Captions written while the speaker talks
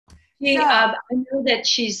I know that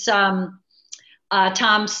she's,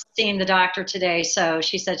 Tom's seeing the doctor today, so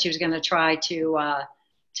she said she was going to try to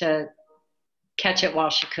catch it while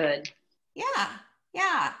she could. Yeah,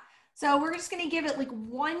 yeah. So we're just going to give it like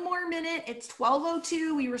one more minute. It's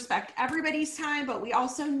 12:02. We respect everybody's time, but we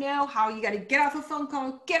also know how you got to get off a phone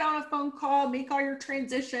call, get on a phone call, make all your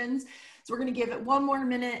transitions. So we're going to give it one more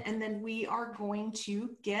minute, and then we are going to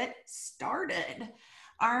get started.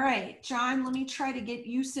 All right, John, let me try to get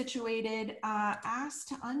you situated. Ask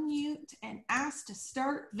to unmute and ask to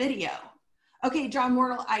start video. Okay, John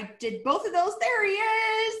Mortal, I did both of those. There he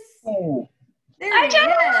is. Oh. There he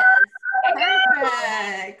is.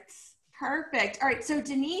 Perfect. Perfect. All right. So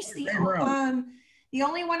Denise, the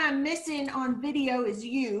only one I'm missing on video is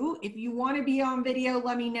you. If you want to be on video,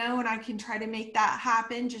 let me know and I can try to make that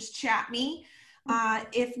happen. Just chat me.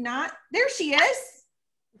 If not, there she is.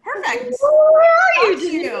 Perfect. Where are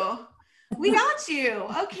you? We got you.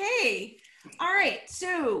 Okay. All right.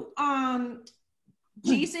 So,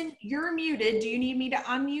 Jason, you're muted. Do you need me to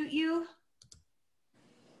unmute you?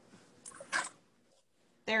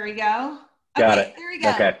 There we go. Got it. There we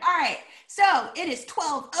go. Okay. All right. So it is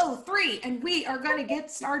 12:03 and we are going to get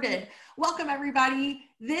started. Welcome everybody.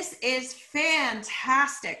 This is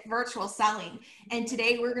fantastic virtual selling. And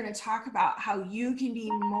today we're going to talk about how you can be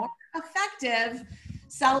more effective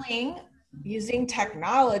selling using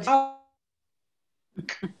technology. I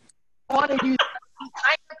want to use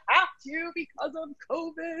I have to because of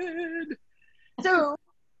COVID. So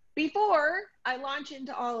before I launch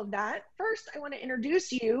into all of that, first I want to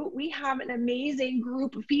introduce you. We have an amazing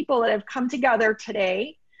group of people that have come together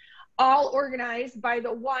today, all organized by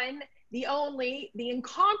the one, the only, the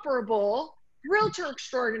incomparable realtor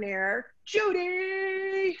extraordinaire,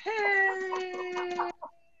 Judy. Hey!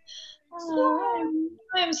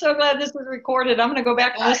 I'm so glad this is recorded. I'm going to go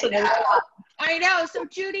back and listen. I know. So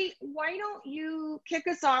Judy, why don't you kick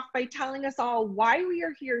us off by telling us all why we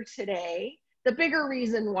are here today, the bigger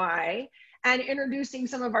reason why, and introducing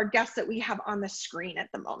some of our guests that we have on the screen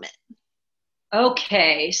at the moment.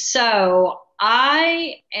 Okay, so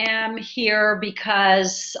I am here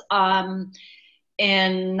because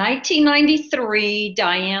in 1993,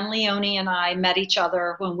 Diane Leone and I met each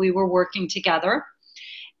other when we were working together,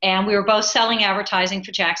 and we were both selling advertising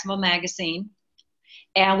for Jacksonville Magazine,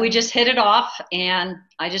 and we just hit it off, and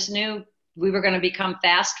I just knew we were going to become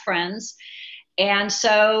fast friends, and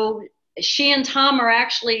so she and Tom are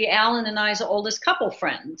actually Alan and I's oldest couple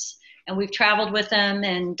friends, and we've traveled with them,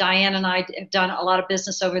 and Diane and I have done a lot of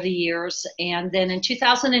business over the years. And then in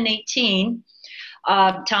 2018,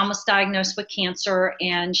 Tom was diagnosed with cancer,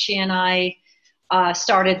 and she and I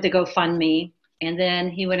started the GoFundMe, and then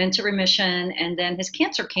he went into remission, and then his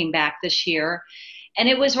cancer came back this year, and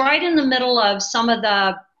it was right in the middle of some of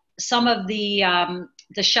the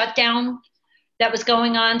shutdown that was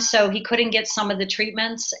going on, so he couldn't get some of the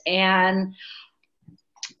treatments, and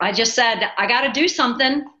I just said, I got to do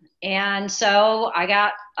something, and so I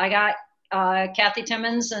got Kathy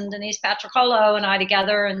Timmons and Denise Patricolo and I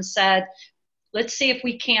together and said, let's see if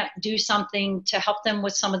we can't do something to help them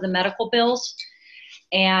with some of the medical bills,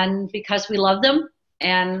 and because we love them,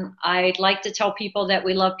 and I'd like to tell people that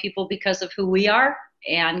we love people because of who we are,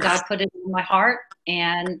 and God put it in my heart,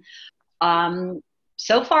 and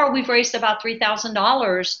so far, we've raised about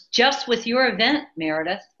 $3,000 just with your event,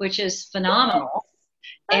 Meredith, which is phenomenal.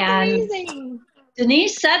 That's and amazing.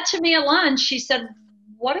 Denise said to me at lunch, she said,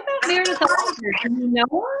 what about Meredith Oliver? Do you know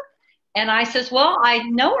her? And I says, well, I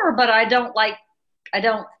know her, but I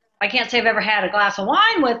can't say I've ever had a glass of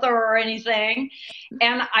wine with her or anything.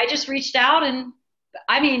 And I just reached out, and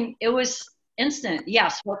I mean, it was instant.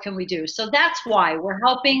 Yes, what can we do? So that's why we're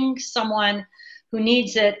helping someone who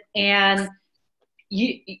needs it. And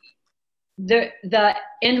the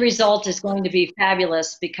end result is going to be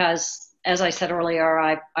fabulous because, as I said earlier,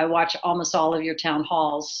 I watch almost all of your town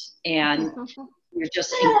halls, and you're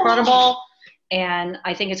just incredible, and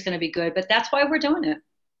I think it's going to be good, but that's why we're doing it.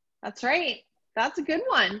 That's right. That's a good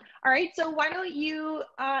one. All right, so why don't you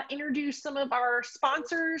introduce some of our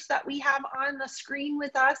sponsors that we have on the screen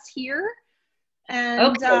with us here,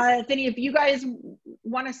 and okay. If any of you guys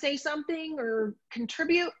want to say something or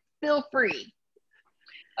contribute, feel free.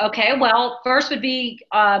 Okay, well, first would be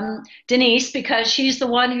Denise, because she's the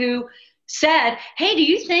one who said, hey, do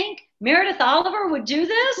you think Meredith Oliver would do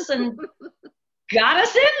this? And got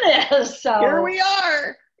us in this. So here we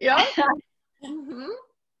are. Yeah.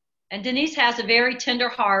 And Denise has a very tender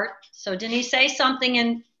heart. So Denise, say something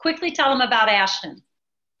and quickly tell them about Ashton.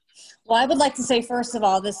 Well, I would like to say, first of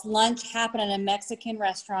all, this lunch happened at a Mexican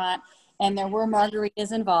restaurant, and there were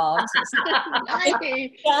margaritas involved. Nice.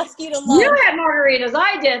 Ask you to You lunch. had margaritas.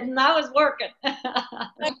 I didn't. I was working.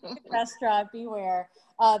 Restaurant, beware.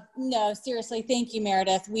 No, seriously, thank you,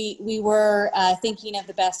 Meredith. We were thinking of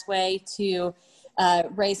the best way to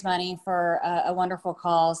raise money for a wonderful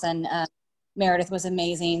cause, and Meredith was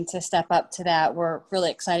amazing to step up to that. We're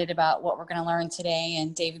really excited about what we're going to learn today,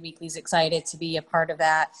 and David Weekly's excited to be a part of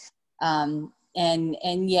that.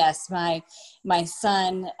 And yes, my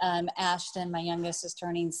son Ashton, my youngest, is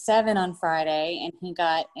turning 7 on Friday, and he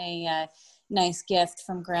got a nice gift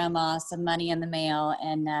from Grandma, some money in the mail,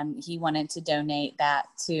 and he wanted to donate that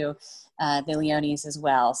to the Leones as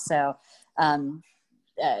well. So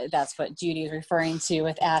that's what Judy is referring to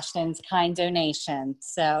with Ashton's kind donation.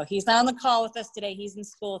 So he's not on the call with us today. He's in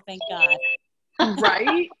school, thank God.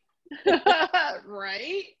 Right?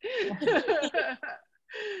 Right?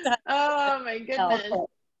 Oh my goodness.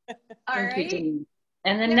 All right. And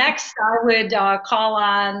then next I would call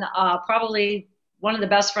on probably one of the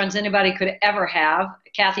best friends anybody could ever have,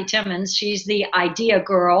 Kathy Timmons. She's the idea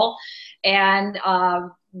girl. And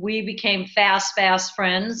we became fast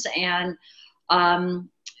friends. And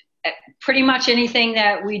pretty much anything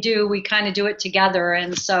that we do, we kind of do it together.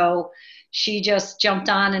 And so she just jumped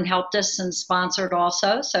on and helped us and sponsored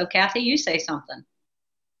also. So Kathy, you say something.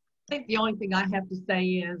 I think the only thing I have to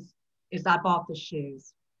say is I bought the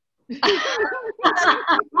shoes. I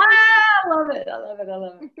love it.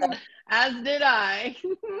 As did I.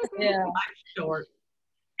 Yeah. I'm short.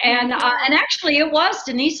 And actually it was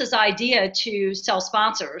Denise's idea to sell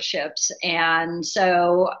sponsorships. And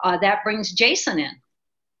so that brings Jason in.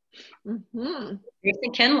 Mm-hmm.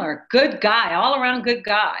 Jason Kindler, good guy, all around good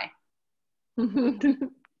guy. Thanks,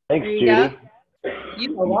 Judy. Go.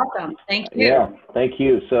 You are welcome. Thank you. Yeah, thank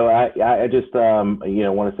you. So I just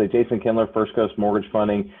want to say Jason Kindler, First Coast Mortgage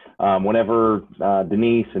Funding. Whenever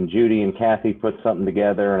Denise and Judy and Kathy put something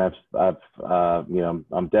together, and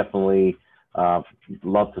I'm definitely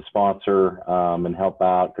love to sponsor and help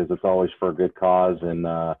out because it's always for a good cause, and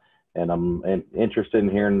I'm interested in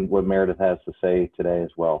hearing what Meredith has to say today as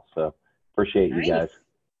well. So appreciate you guys.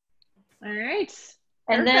 All right.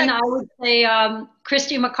 And then I would say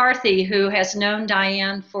Christy McCarthy, who has known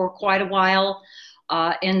Diane for quite a while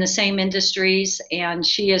in the same industries, and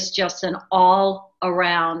she is just an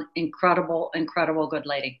all-around incredible good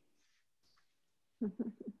lady.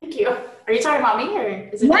 Thank you. Are you talking about me, or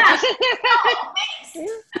is it? Yes. Oh, thanks.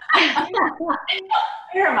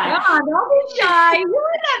 Where am I? Come on, don't be shy. You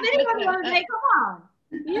in that video the other day. Come on.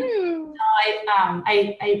 No,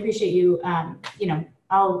 I appreciate you.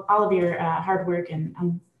 All of your hard work, and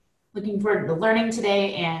I'm looking forward to learning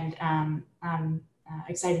today, and I'm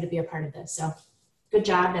excited to be a part of this. So good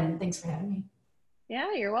job, and thanks for having me.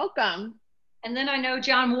 Yeah, you're welcome. And then I know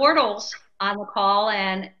John Wardle's on the call,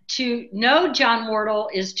 and to know John Wardle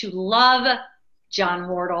is to love John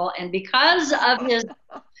Wardle. And because of his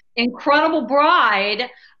incredible bride,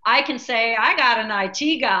 I can say I got an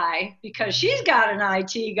IT guy because she's got an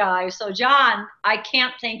IT guy. So John, I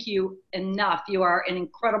can't thank you enough. You are an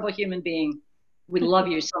incredible human being. We love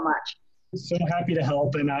you so much. So happy to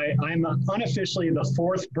help. And I'm unofficially the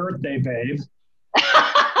 4th birthday babe.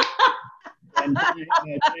 And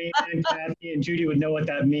Diane, Kathy, and Judy would know what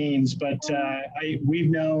that means. But we've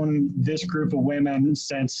known this group of women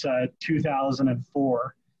since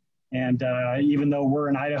 2004. And even though we're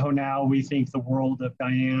in Idaho now, we think the world of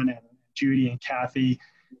Diane and Judy and Kathy,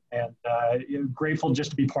 and grateful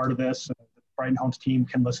just to be part of this. And the Brighton Homes team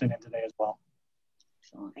can listen in today as well.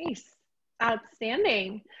 Nice.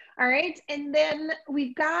 Outstanding. All right. And then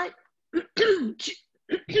we've got,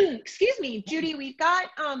 excuse me, Judy, we've got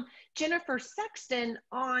Jennifer Sexton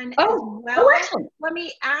on as well. Excellent. Let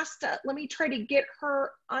me try to get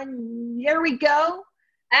her on. There we go.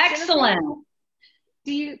 Excellent. Jennifer,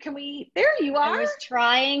 there you are. I was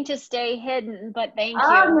trying to stay hidden, but thank you.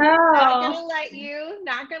 Oh, no.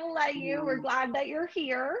 Not gonna let you. We're glad that you're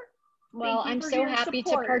here. Well, I'm so happy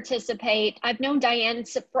to participate. I've known Diane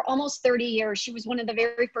for almost 30 years. She was one of the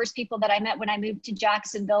very first people that I met when I moved to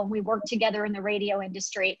Jacksonville. We worked together in the radio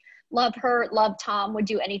industry. Love her, love Tom, would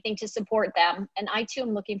do anything to support them. And I too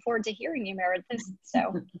am looking forward to hearing you, Meredith. So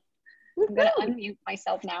I'm gonna unmute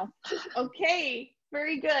myself now. Okay,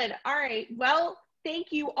 very good. All right, well,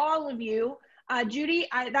 thank you, all of you. Judy,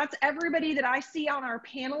 that's everybody that I see on our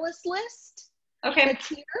panelist list. Okay. That's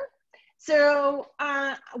here. So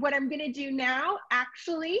what I'm going to do now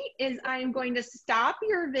actually is I'm going to stop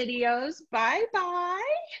your videos. Bye-bye.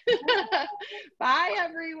 Bye,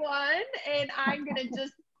 everyone. And I'm going to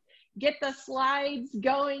just get the slides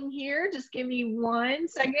going here. Just give me 1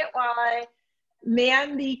 second while I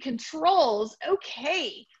man the controls.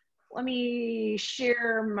 Okay. let me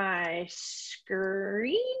share my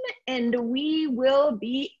screen and we will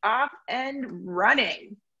be off and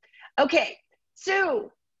running. Okay,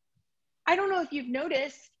 so I don't know if you've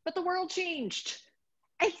noticed, but the world changed.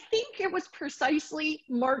 I think it was precisely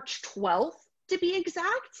March 12th, to be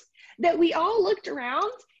exact, that we all looked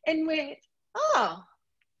around and went, oh,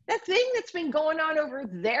 that thing that's been going on over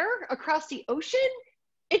there across the ocean,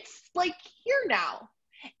 it's like here now.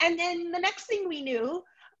 And then the next thing we knew,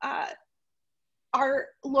 our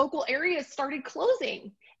local areas started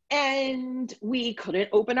closing and we couldn't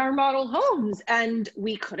open our model homes and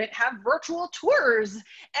we couldn't have virtual tours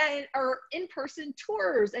and or in-person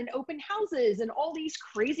tours and open houses, and all these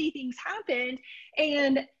crazy things happened.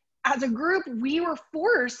 And as a group, we were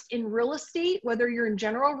forced in real estate, whether you're in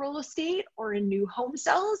general real estate or in new home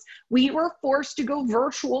sales, we were forced to go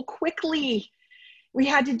virtual quickly. We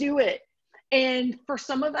had to do it. And for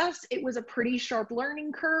some of us, it was a pretty sharp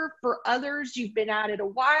learning curve. For others, you've been at it a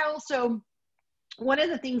while. So one of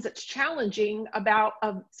the things that's challenging about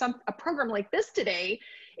a program like this today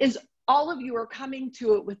is all of you are coming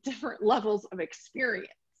to it with different levels of experience.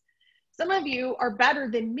 Some of you are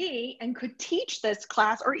better than me and could teach this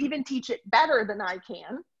class or even teach it better than I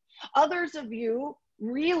can. Others of you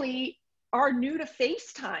really are new to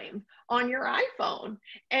FaceTime on your iPhone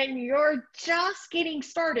and you're just getting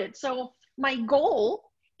started. So my goal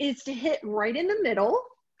is to hit right in the middle.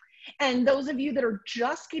 And those of you that are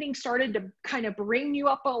just getting started, to kind of bring you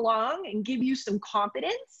up along and give you some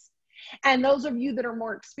confidence. And those of you that are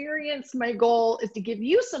more experienced, my goal is to give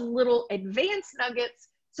you some little advanced nuggets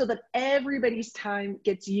so that everybody's time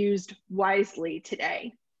gets used wisely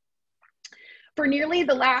today. For nearly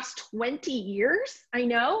the last 20 years, I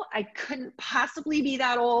know I couldn't possibly be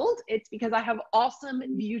that old. It's because I have awesome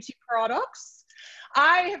beauty products.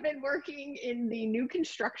 I have been working in the new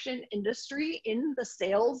construction industry in the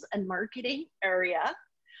sales and marketing area.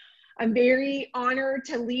 I'm very honored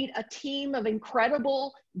to lead a team of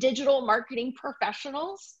incredible digital marketing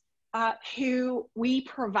professionals who we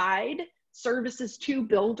provide services to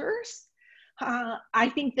builders. I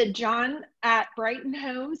think that John at Brighton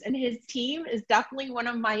Homes and his team is definitely one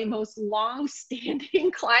of my most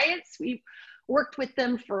long-standing clients. We've worked with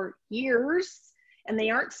them for years and they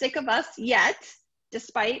aren't sick of us yet,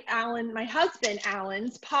 despite Alan, my husband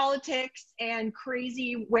Alan's politics and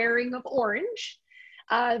crazy wearing of orange.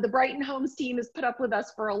 The Brighton Homes team has put up with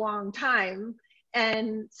us for a long time,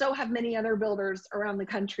 and so have many other builders around the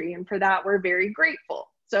country, and for that we're very grateful.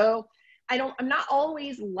 So I'm not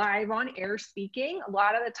always live on air speaking. A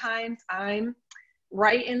lot of the times I'm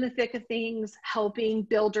right in the thick of things, helping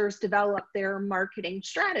builders develop their marketing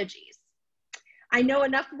strategies. I know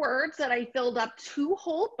enough words that I filled up 2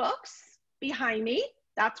 whole books behind me.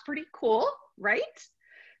 That's pretty cool, right?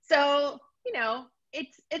 So, you know,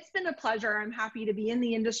 it's been a pleasure. I'm happy to be in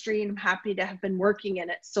the industry and I'm happy to have been working in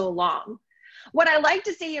it so long. What I like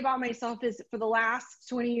to say about myself is for the last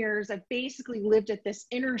 20 years, I've basically lived at this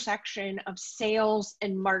intersection of sales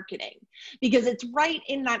and marketing, because it's right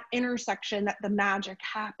in that intersection that the magic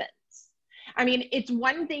happens. I mean, it's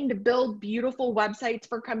one thing to build beautiful websites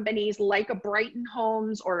for companies like a Brighton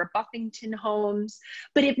Homes or a Buffington Homes,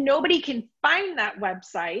 but if nobody can find that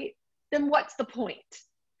website, then what's the point?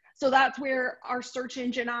 So that's where our search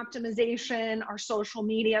engine optimization, our social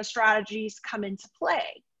media strategies come into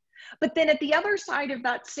play. But then at the other side of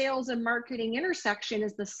that sales and marketing intersection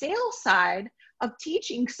is the sales side of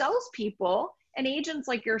teaching salespeople and agents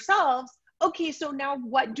like yourselves, okay, so now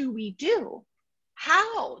what do we do?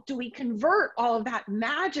 How do we convert all of that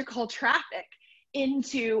magical traffic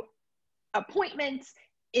into appointments,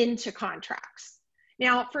 into contracts?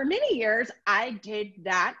 Now, for many years, I did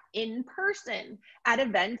that in person at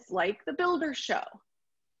events like the Builder Show.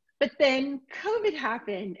 But then COVID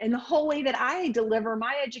happened and the whole way that I deliver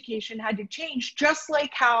my education had to change, just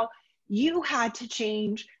like how you had to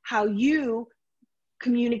change how you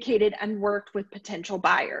communicated and worked with potential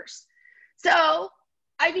buyers. So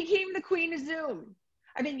I became the queen of Zoom.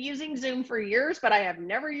 I've been using Zoom for years, but I have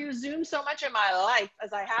never used Zoom so much in my life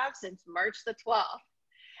as I have since March the 12th.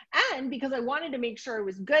 And because I wanted to make sure I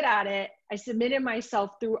was good at it, I submitted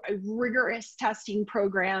myself through a rigorous testing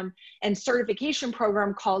program and certification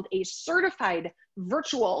program called a Certified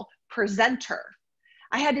Virtual Presenter.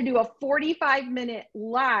 I had to do a 45-minute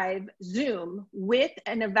live Zoom with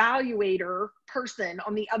an evaluator person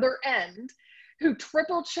on the other end who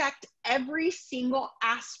triple-checked every single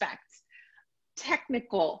aspect: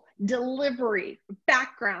 technical, delivery,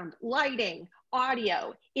 background, lighting,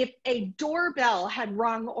 audio. If a doorbell had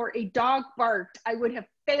rung or a dog barked, I would have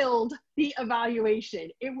failed the evaluation.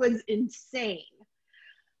 It was insane.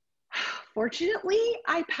 Fortunately,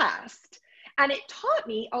 I passed. And it taught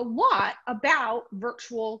me a lot about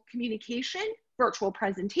virtual communication, virtual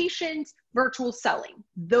presentations, virtual selling.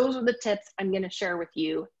 Those are the tips I'm going to share with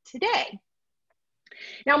you today.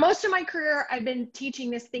 Now, most of my career, I've been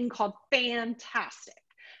teaching this thing called fantastic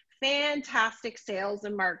sales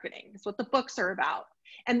and marketing. That's what the books are about.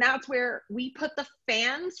 And that's where we put the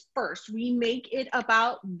fans first. We make it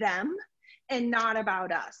about them and not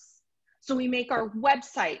about us. So we make our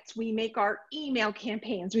websites, we make our email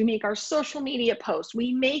campaigns, we make our social media posts,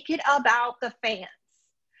 we make it about the fans.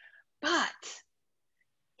 But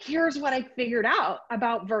here's what I figured out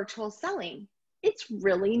about virtual selling. It's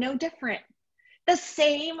really no different. The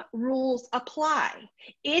same rules apply.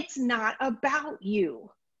 It's not about you.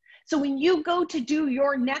 So when you go to do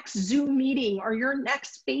your next Zoom meeting or your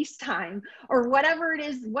next FaceTime or whatever it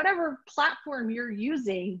is, whatever platform you're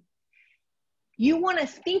using, you want to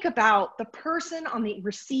think about the person on the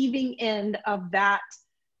receiving end of that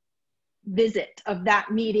visit, of that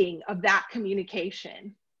meeting, of that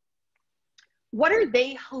communication. What are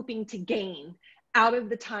they hoping to gain out of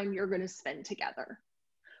the time you're going to spend together?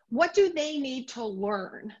 What do they need to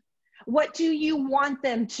learn? What do you want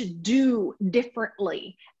them to do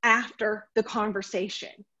differently after the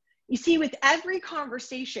conversation? You see, with every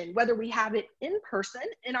conversation, whether we have it in person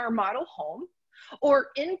in our model home or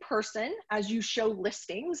in person as you show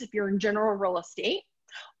listings if you're in general real estate,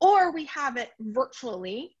 or we have it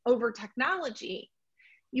virtually over technology,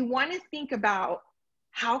 you want to think about,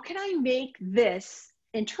 how can I make this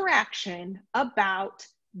interaction about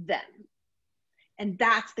them? And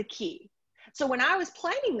that's the key. So when I was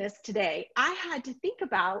planning this today, I had to think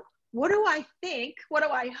about, what do I think, what do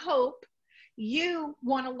I hope you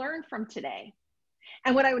want to learn from today?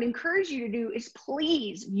 And what I would encourage you to do is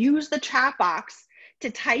please use the chat box to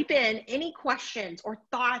type in any questions or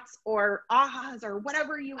thoughts or ahas or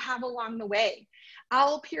whatever you have along the way.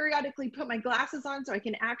 I'll periodically put my glasses on so I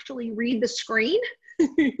can actually read the screen.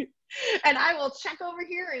 And I will check over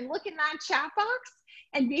here and look in that chat box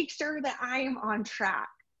and make sure that I am on track.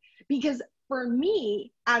 Because for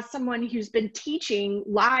me, as someone who's been teaching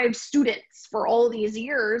live students for all these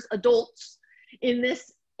years, adults in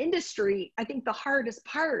this industry, I think the hardest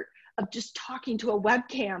part of just talking to a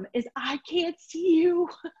webcam is I can't see you.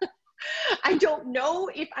 I don't know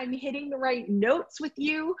if I'm hitting the right notes with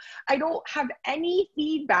you. I don't have any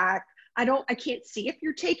feedback. I can't see if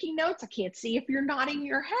you're taking notes. I can't see if you're nodding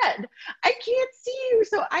your head. I can't see you.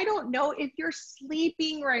 So I don't know if you're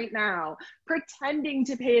sleeping right now, pretending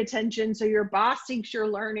to pay attention so your boss thinks you're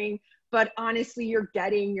learning, but honestly, you're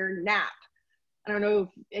getting your nap. I don't know if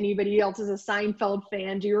anybody else is a Seinfeld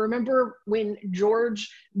fan. Do you remember when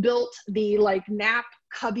George built the nap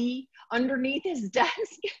cubby underneath his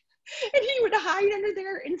desk and he would hide under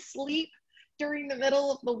there and sleep during the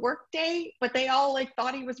middle of the workday, but they all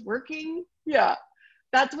thought he was working? Yeah,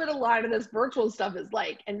 that's what a lot of this virtual stuff is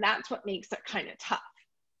like. And that's what makes it kind of tough.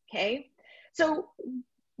 Okay. So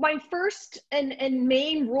my first and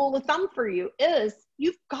main rule of thumb for you is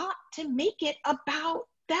you've got to make it about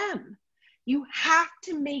them. You have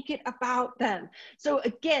to make it about them. So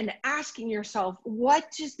again, asking yourself, what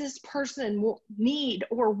does this person need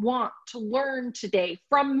or want to learn today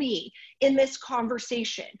from me in this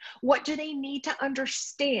conversation? What do they need to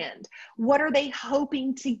understand? What are they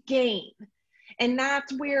hoping to gain? And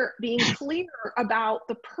that's where being clear about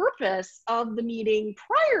the purpose of the meeting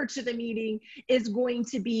prior to the meeting is going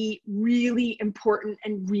to be really important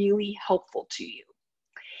and really helpful to you.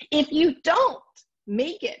 If you don't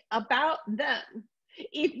make it about them,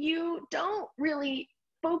 if you don't really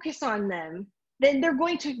focus on them, then they're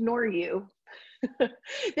going to ignore you.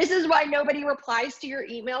 This is why nobody replies to your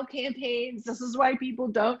email campaigns. This is why people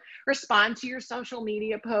don't respond to your social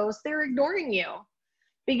media posts. They're ignoring you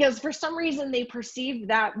because for some reason they perceive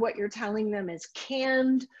that what you're telling them is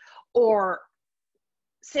canned or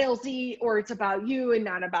salesy, or it's about you and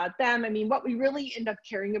not about them. I mean, what we really end up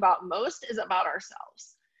caring about most is about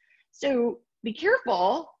ourselves. So be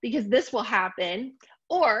careful, because this will happen,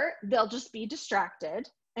 or they'll just be distracted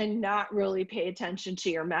and not really pay attention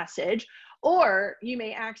to your message, or you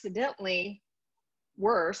may accidentally,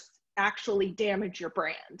 worse, actually damage your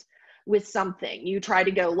brand with something. You try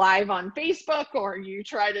to go live on Facebook or you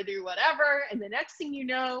try to do whatever, and the next thing you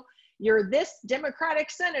know, you're this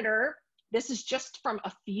Democratic senator. This is just from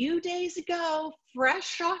a few days ago,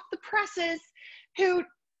 fresh off the presses, who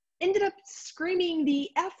ended up screaming the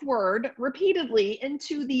F word repeatedly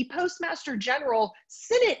into the Postmaster General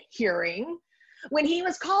Senate hearing when he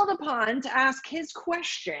was called upon to ask his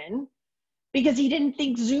question because he didn't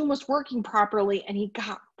think Zoom was working properly and he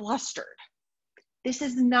got flustered. This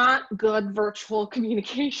is not good virtual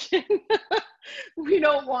communication. We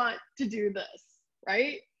don't want to do this,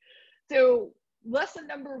 right? So lesson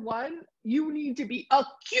number one, you need to be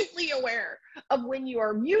acutely aware of when you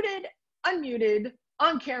are muted, unmuted,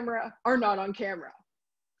 on camera, or not on camera.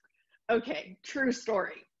 Okay, true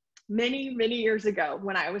story. Many, many years ago,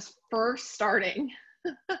 when I was first starting,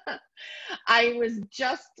 I was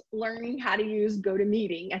just learning how to use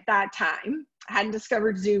GoToMeeting at that time. I hadn't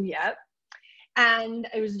discovered Zoom yet. And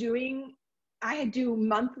I had do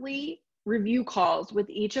monthly review calls with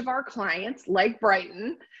each of our clients, like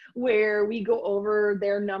Brighton, where we go over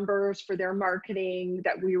their numbers for their marketing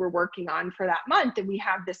that we were working on for that month. And we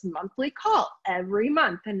have this monthly call every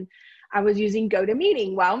month. And I was using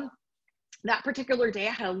GoToMeeting. Well, that particular day,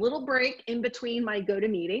 I had a little break in between my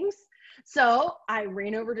GoToMeetings. So I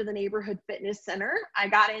ran over to the neighborhood fitness center. I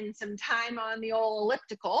got in some time on the old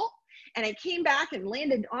elliptical, and I came back and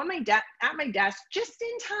landed on at my desk just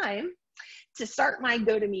in time to start my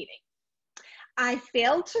GoToMeeting. I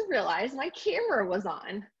failed to realize my camera was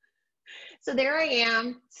on. So there I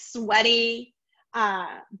am, sweaty,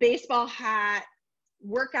 baseball hat,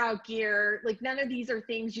 workout gear. Like, none of these are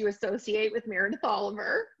things you associate with Meredith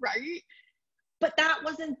Oliver, right? But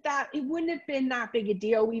it wouldn't have been that big a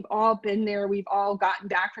deal. We've all been there. We've all gotten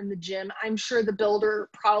back from the gym. I'm sure the builder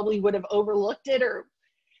probably would have overlooked it,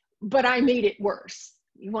 but I made it worse.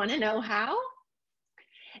 You want to know how?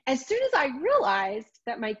 As soon as I realized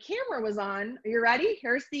that my camera was on, are you ready?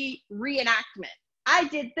 Here's the reenactment. I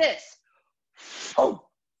did this. Oh.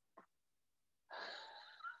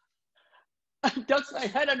 I ducked my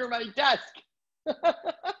head under my desk. But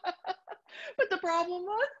the problem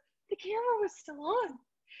was, the camera was still on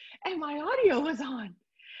and my audio was on.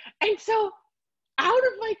 And so out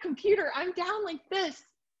of my computer, I'm down like this.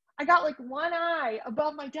 I got like one eye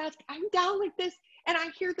above my desk. I'm down like this. And I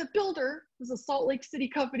hear the builder, who's a Salt Lake City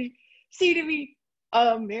company, say to me,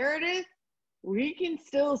 Meredith, we can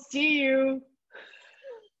still see you.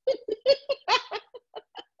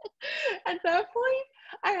 At that point,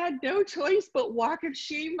 I had no choice but walk of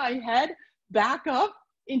shame my head back up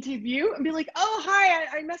into view and be like, oh, hi,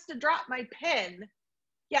 I must have dropped my pen.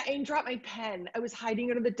 Yeah, I dropped my pen. I was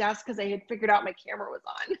hiding under the desk because I had figured out my camera was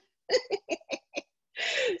on.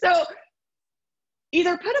 So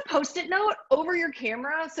either put a Post-it note over your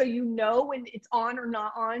camera so you know when it's on or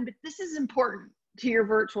not on, but this is important to your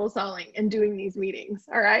virtual selling and doing these meetings,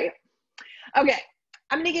 all right? Okay,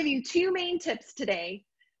 I'm gonna give you two main tips today,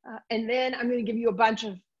 and then I'm gonna give you a bunch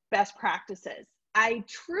of best practices. I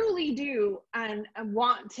truly do, and I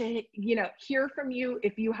want to, hear from you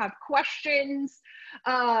if you have questions.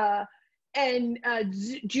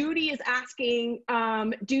 Judy is asking,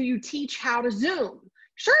 do you teach how to Zoom?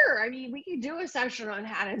 Sure, I mean, we could do a session on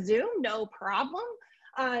how to Zoom, no problem.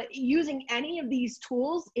 Using any of these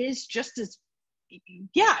tools is just as,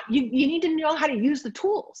 you need to know how to use the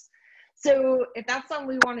tools. So if that's something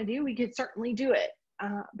we want to do, we could certainly do it,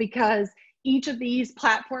 because each of these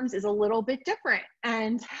platforms is a little bit different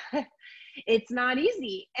and it's not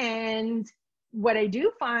easy. And what I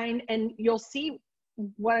do find, and you'll see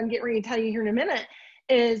what I'm getting ready to tell you here in a minute,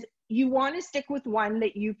 is you want to stick with one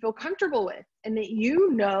that you feel comfortable with and that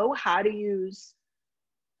you know how to use.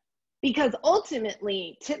 Because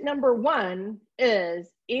ultimately, tip number one is,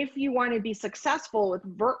 if you want to be successful with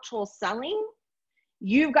virtual selling,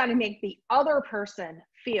 you've got to make the other person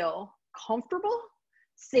feel comfortable,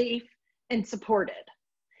 safe, and supported.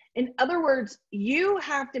 In other words, you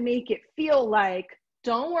have to make it feel like,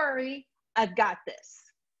 don't worry, I've got this.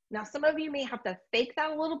 Now, some of you may have to fake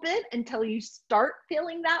that a little bit until you start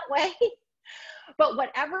feeling that way. But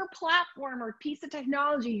whatever platform or piece of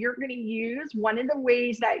technology you're going to use, one of the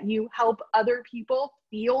ways that you help other people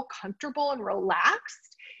feel comfortable and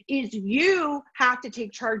relaxed is you have to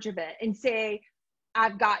take charge of it and say,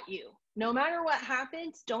 I've got you. No matter what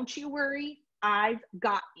happens, don't you worry, I've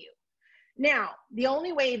got you. Now, the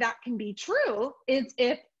only way that can be true is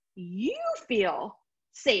if you feel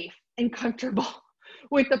safe and comfortable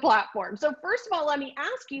with the platform. So first of all, let me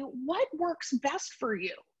ask you, what works best for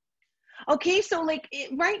you? Okay, so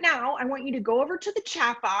right now, I want you to go over to the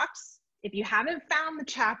chat box. If you haven't found the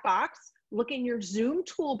chat box, look in your Zoom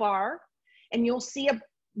toolbar and you'll see a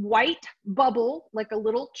white bubble, like a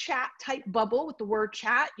little chat type bubble with the word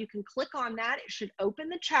chat. You can click on that. It should open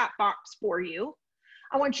the chat box for you.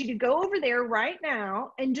 I want you to go over there right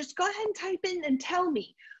now and just go ahead and type in and tell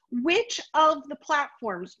me, which of the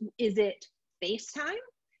platforms? Is it FaceTime?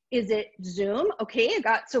 Is it Zoom? Okay, I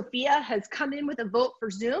got Sophia has come in with a vote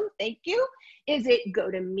for Zoom. Thank you. Is it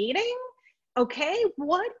GoToMeeting? Okay,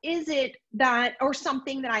 what is it that, or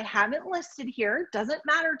something that I haven't listed here, doesn't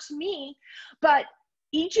matter to me, but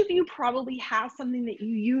each of you probably has something that you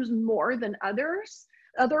use more than others,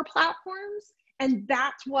 other platforms, and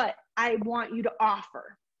that's what I want you to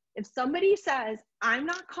offer. If somebody says, I'm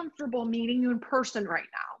not comfortable meeting you in person right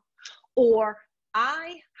now, or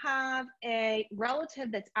I have a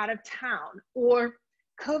relative that's out of town, or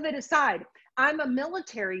COVID aside, I'm a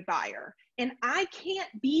military buyer and I can't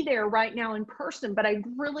be there right now in person, but I'd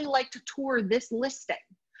really like to tour this listing.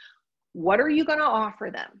 What are you going to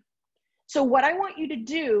offer them? So what I want you to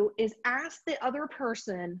do is ask the other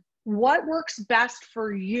person what works best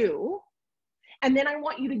for you. And then I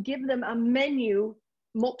want you to give them a menu,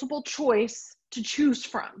 multiple choice to choose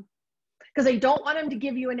from. Because I don't want them to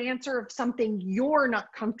give you an answer of something you're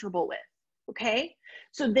not comfortable with, okay?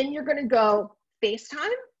 So then you're gonna go FaceTime,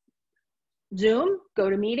 Zoom,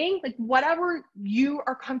 GoToMeeting, like whatever you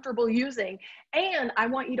are comfortable using. And I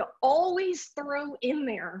want you to always throw in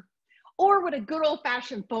there, or with a good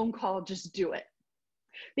old-fashioned phone call, just do it.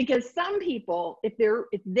 Because some people, if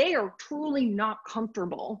they are truly not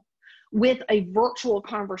comfortable with a virtual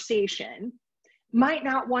conversation, might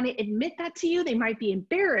not want to admit that to you. They might be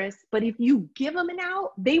embarrassed, but if you give them an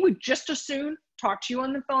out, they would just as soon talk to you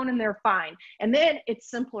on the phone and they're fine. And then it's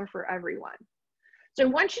simpler for everyone. So I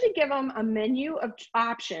want you to give them a menu of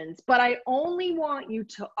options, but I only want you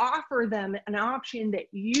to offer them an option that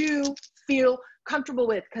you feel comfortable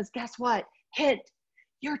with, because guess what? Hint,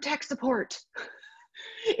 you're tech support.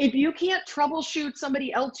 If you can't troubleshoot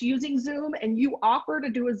somebody else using Zoom and you offer to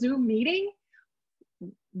do a Zoom meeting,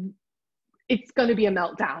 it's going to be a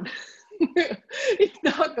meltdown. It's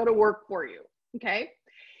not going to work for you, okay?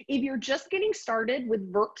 If you're just getting started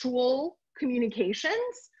with virtual communications,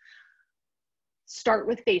 start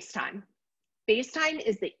with FaceTime. FaceTime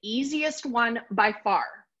is the easiest one by far.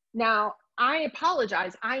 Now, I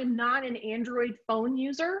apologize. I am not an Android phone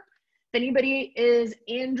user. If anybody is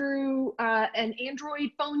an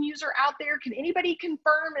Android phone user out there, can anybody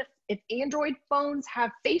confirm if Android phones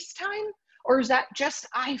have FaceTime, or is that just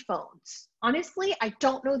iPhones? Honestly, I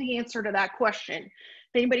don't know the answer to that question.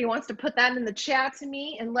 If anybody wants to put that in the chat to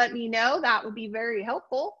me and let me know, that would be very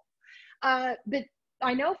helpful. But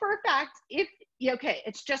I know for a fact, okay,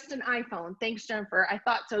 it's just an iPhone. Thanks, Jennifer. I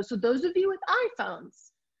thought so. So those of you with iPhones,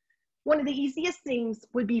 one of the easiest things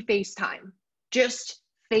would be FaceTime. Just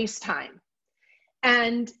FaceTime.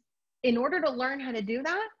 And in order to learn how to do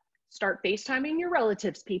that, start FaceTiming your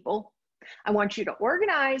relatives, people. I want you to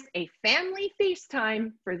organize a family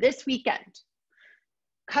FaceTime for this weekend.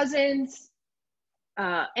 Cousins,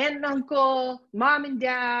 aunt and uncle, mom and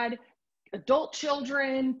dad, adult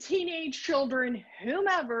children, teenage children,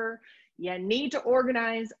 whomever, you need to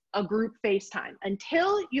organize a group FaceTime.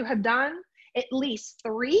 Until you have done at least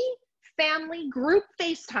 3 family group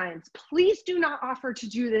FaceTimes, please do not offer to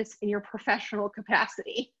do this in your professional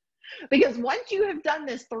capacity. Because once you have done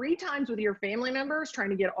this 3 times with your family members, trying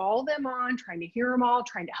to get all of them on, trying to hear them all,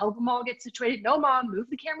 trying to help them all get situated, no, mom, move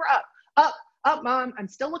the camera up, mom, I'm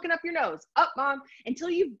still looking up your nose, up, mom. Until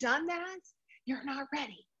you've done that, you're not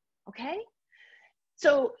ready, okay?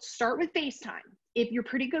 So start with FaceTime. If you're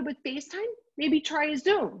pretty good with FaceTime, maybe try a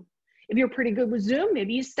Zoom. If you're pretty good with Zoom,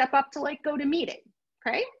 maybe you step up to like GoToMeeting,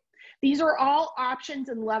 okay? These are all options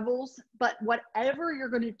and levels, but whatever you're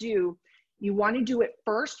gonna do, you want to do it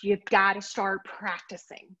first, you've got to start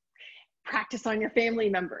practicing. Practice on your family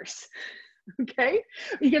members, okay?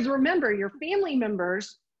 Because remember, your family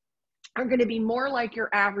members are going to be more like your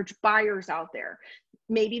average buyers out there.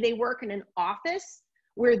 Maybe they work in an office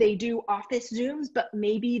where they do office Zooms, but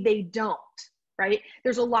maybe they don't, right?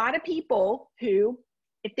 There's a lot of people who,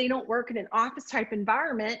 if they don't work in an office type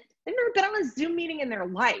environment, they've never been on a Zoom meeting in their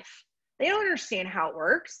life. They don't understand how it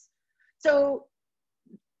works. So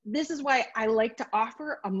this is why I like to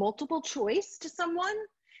offer a multiple choice to someone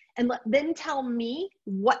and let them tell me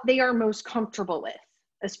what they are most comfortable with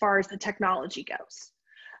as far as the technology goes.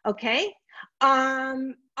 Okay.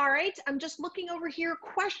 All right. I'm just looking over here.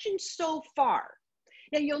 Questions so far.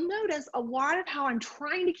 Now you'll notice a lot of how I'm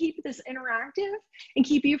trying to keep this interactive and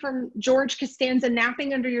keep you from George Costanza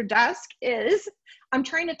napping under your desk is I'm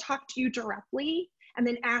trying to talk to you directly and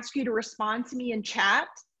then ask you to respond to me in chat.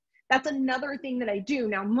 That's another thing that I do.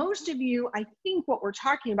 Now, most of you, I think what we're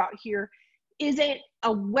talking about here isn't a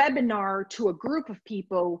webinar to a group of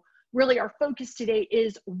people. Really, our focus today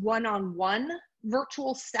is one-on-one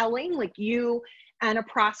virtual selling, like you and a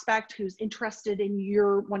prospect who's interested in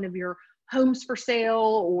one of your homes for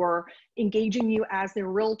sale or engaging you as their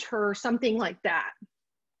realtor, something like that.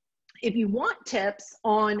 If you want tips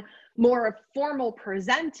on more of formal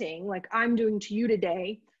presenting, like I'm doing to you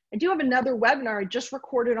today, I do have another webinar I just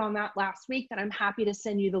recorded on that last week that I'm happy to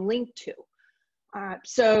send you the link to.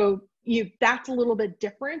 So that's a little bit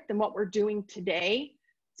different than what we're doing today.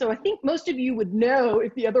 So I think most of you would know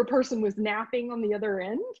if the other person was napping on the other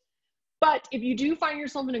end. But if you do find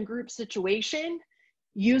yourself in a group situation,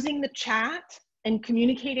 using the chat and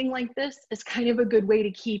communicating like this is kind of a good way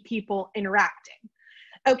to keep people interacting.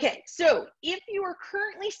 Okay, so if you are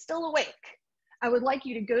currently still awake, I would like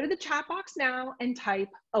you to go to the chat box now and type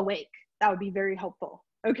awake. That would be very helpful.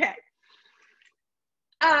 Okay.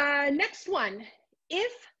 Next one.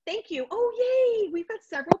 Thank you. Oh, yay, we've got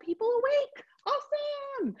several people awake.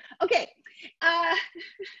 Awesome. Okay.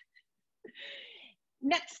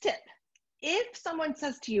 Next tip. If someone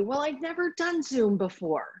says to you, well, I've never done Zoom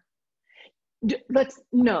before,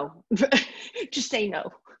 no, just say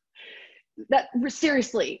no.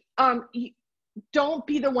 Seriously, don't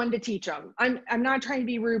be the one to teach them. I'm not trying to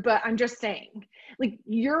be rude, but I'm just saying, like,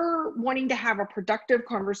 you're wanting to have a productive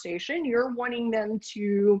conversation. You're wanting them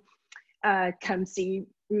to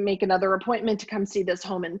make another appointment to come see this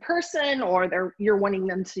home in person, or you're wanting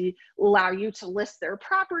them to allow you to list their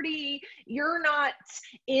property. You're not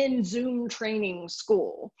in Zoom training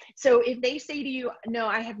school. So if they say to you, no,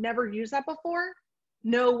 I have never used that before,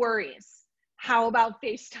 no worries. How about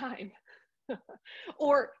FaceTime?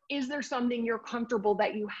 Or is there something you're comfortable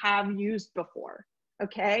that you have used before?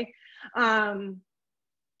 Okay.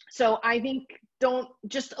 So I think don't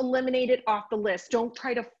just eliminate it off the list. Don't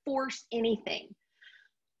try to force anything.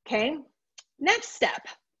 Okay. Next step.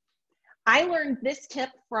 I learned this tip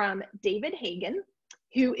from David Hagan,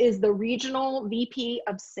 who is the regional VP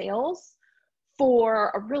of sales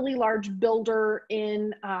for a really large builder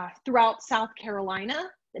in throughout South Carolina.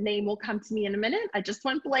 The name will come to me in a minute. I just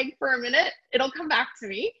went blank for a minute. It'll come back to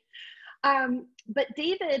me. But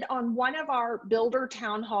David, on one of our builder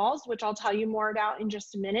town halls, which I'll tell you more about in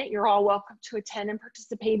just a minute, you're all welcome to attend and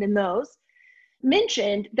participate in those,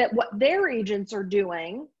 mentioned that what their agents are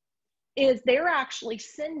doing is they're actually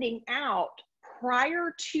sending out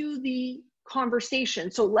prior to the conversation.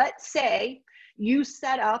 So let's say you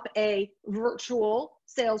set up a virtual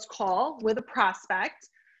sales call with a prospect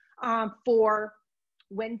for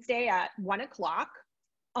Wednesday at 1 o'clock.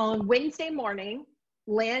 On Wednesday morning,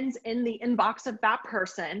 lands in the inbox of that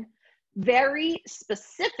person, very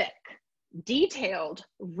specific, detailed,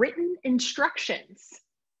 written instructions.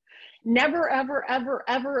 Never, ever, ever,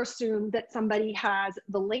 ever assume that somebody has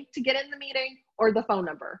the link to get in the meeting or the phone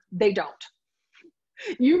number. They don't.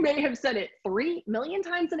 You may have said it 3 million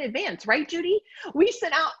times in advance, right, Judy? We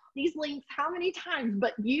sent out these links how many times,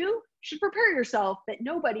 but you should prepare yourself that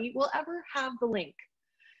nobody will ever have the link.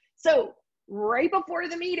 So right before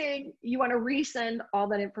the meeting, you want to resend all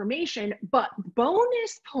that information, but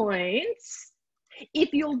bonus points,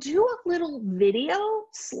 if you'll do a little video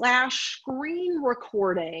 / screen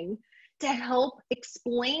recording to help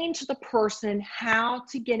explain to the person how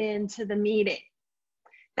to get into the meeting.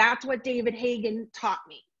 That's what David Hagan taught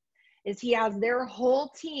me, is he has their whole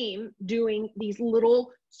team doing these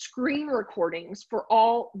little screen recordings for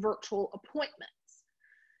all virtual appointments.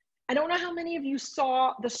 I don't know how many of you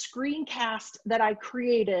saw the screencast that I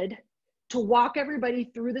created to walk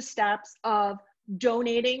everybody through the steps of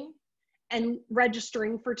donating and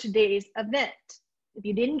registering for today's event. If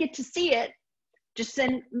you didn't get to see it, just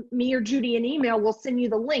send me or Judy an email. We'll send you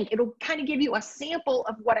the link. It'll kind of give you a sample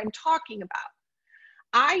of what I'm talking about.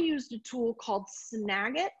 I used a tool called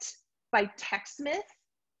Snagit by TechSmith.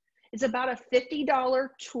 It's about a $50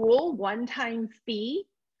 tool, one-time fee.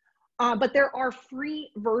 But there are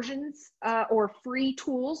free versions or free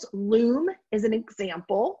tools. Loom is an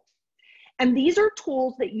example. And these are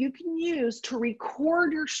tools that you can use to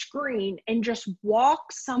record your screen and just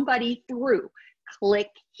walk somebody through. Click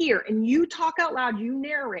here, and you talk out loud, you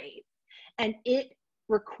narrate, and it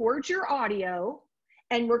records your audio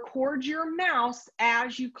and records your mouse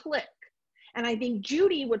as you click. And I think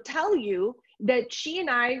Judy would tell you that she and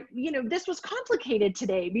I, this was complicated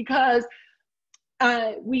today because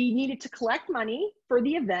we needed to collect money for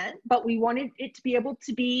the event, but we wanted it to be able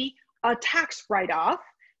to be a tax write-off.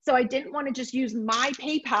 So I didn't want to just use my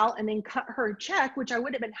PayPal and then cut her a check, which I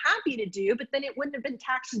would have been happy to do, but then it wouldn't have been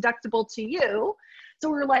tax deductible to you. So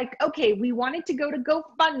we're like, okay, we wanted to go to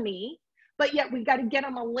GoFundMe, but yet we got to get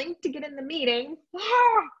them a link to get in the meeting,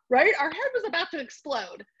 right? Our head was about to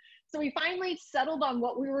explode. So we finally settled on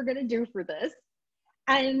what we were going to do for this.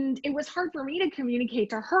 And it was hard for me to communicate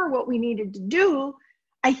to her what we needed to do.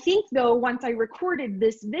 I think though, once I recorded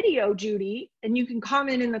this video, Judy, and you can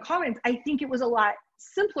comment in the comments, I think it was a lot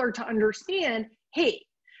simpler to understand, hey,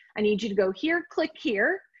 I need you to go here, click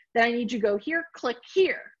here, then I need you to go here, click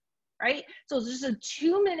here. right? So it's just a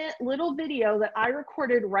 2-minute little video that I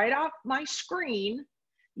recorded right off my screen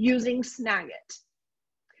using Snagit.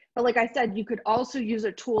 But like I said, you could also use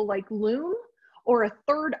a tool like Loom, or a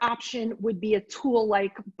third option would be a tool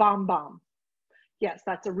like BombBomb. Yes,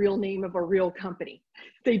 that's a real name of a real company.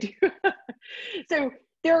 They do. So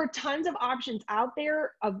there are tons of options out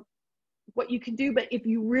there of what you can do, but if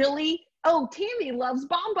you really, oh, Tammy loves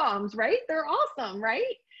BombBombs, right? They're awesome,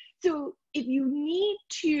 right? So if you need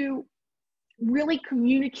to really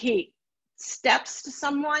communicate steps to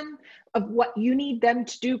someone of what you need them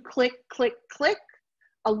to do, click, click, click,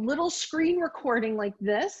 a little screen recording like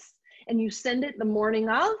this, and you send it the morning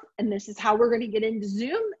of, and this is how we're going to get into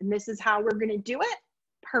Zoom, and this is how we're going to do it.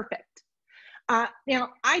 Perfect. Now,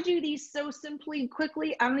 I do these so simply and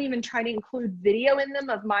quickly. I don't even try to include video in them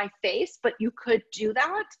of my face, but you could do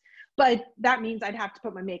that. But that means I'd have to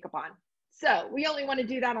put my makeup on. So we only want to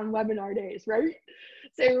do that on webinar days, right?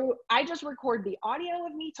 So I just record the audio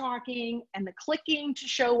of me talking and the clicking to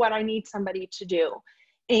show what I need somebody to do.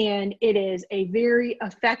 And it is a very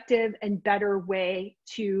effective and better way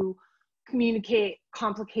to communicate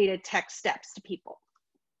complicated tech steps to people.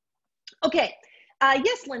 Okay,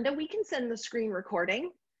 yes, Linda, we can send the screen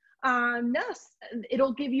recording. Yes,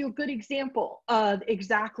 it'll give you a good example of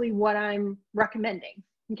exactly what I'm recommending,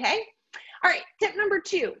 okay? All right, tip number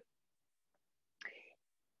 2.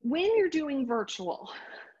 When you're doing virtual,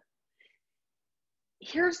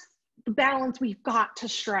 here's the balance we've got to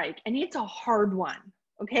strike, and it's a hard one,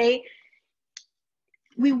 okay?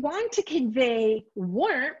 We want to convey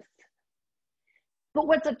warmth, but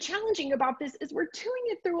what's challenging about this is we're doing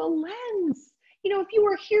it through a lens. You know, if you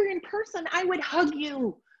were here in person, I would hug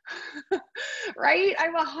you, right?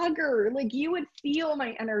 I'm a hugger. Like, you would feel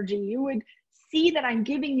my energy. You would see that I'm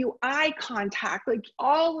giving you eye contact, like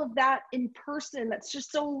all of that in person. That's just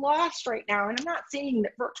so lost right now. And I'm not saying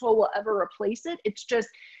that virtual will ever replace it. It's just,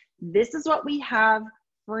 this is what we have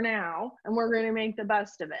for now, and we're going to make the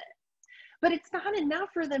best of it. But it's not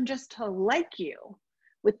enough for them just to like you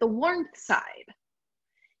with the warmth side.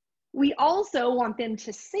 We also want them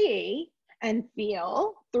to see and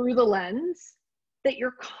feel through the lens that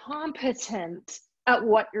you're competent at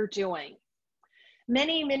what you're doing.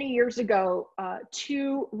 Many, many years ago,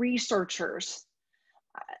 2 researchers,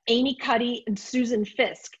 Amy Cuddy and Susan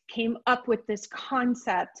Fisk, came up with this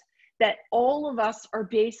concept that all of us are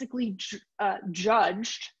basically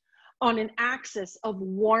judged on an axis of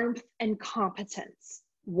warmth and competence.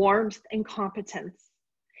 Warmth and competence.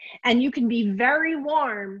 And you can be very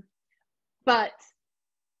warm, but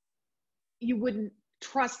you wouldn't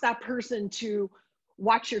trust that person to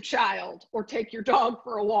watch your child or take your dog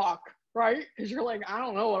for a walk, right? Because you're like, I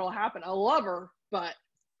don't know what'll happen. I love her, but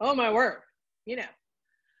oh my word, you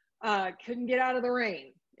know, couldn't get out of the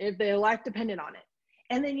rain if their life depended on it.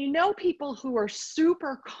 And then you know people who are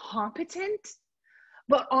super competent,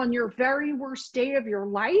 but on your very worst day of your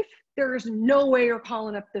life, there is no way you're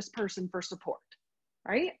calling up this person for support,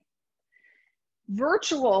 right?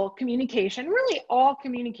 Virtual communication, really all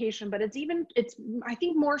communication, but it's I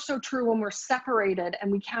think more so true when we're separated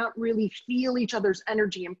and we can't really feel each other's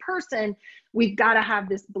energy in person. We've got to have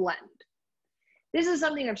this blend. This is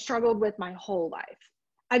something I've struggled with my whole life.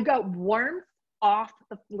 I've got warmth off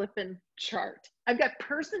the flippin' chart. I've got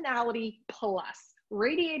personality plus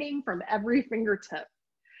radiating from every fingertip.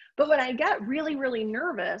 But when I get really, really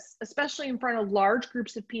nervous, especially in front of large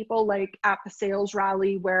groups of people, like at the sales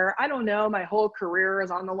rally where, I don't know, my whole career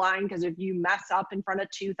is on the line, because if you mess up in front of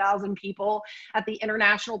 2,000 people at the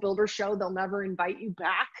International Builder Show, they'll never invite you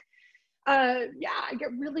back. Yeah, I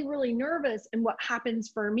get really, really nervous. And what happens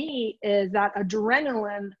for me is that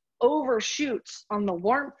adrenaline overshoots on the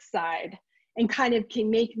warmth side and kind of can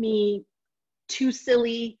make me too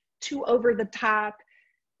silly, too over the top,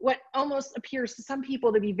 what almost appears to some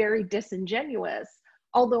people to be very disingenuous.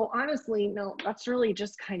 Although honestly, no, that's really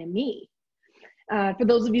just kind of me. For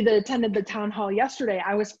those of you that attended the town hall yesterday,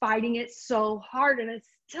 I was fighting it so hard and it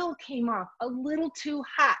still came off a little too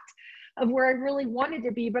hot of where I really wanted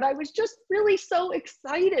to be. But I was just really so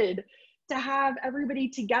excited to have everybody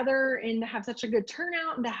together and to have such a good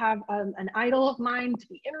turnout and to have an idol of mine to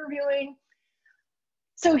be interviewing.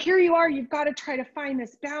 So here you are, you've got to try to find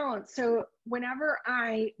this balance. So whenever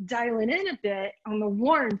I dial it in a bit on the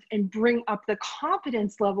warmth and bring up the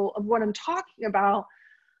competence level of what I'm talking about,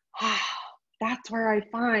 that's where I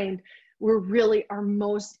find we really are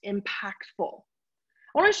most impactful.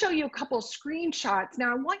 I want to show you a couple of screenshots.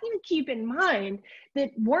 Now, I want you to keep in mind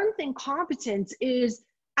that warmth and competence is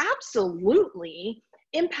absolutely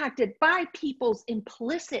impacted by people's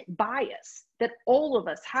implicit bias that all of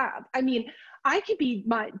us have. I mean, I could be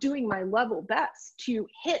doing my level best to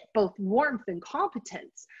hit both warmth and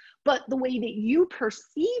competence, but the way that you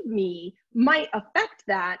perceive me might affect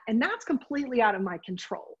that, and that's completely out of my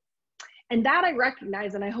control. And that I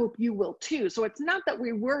recognize, and I hope you will too. So it's not that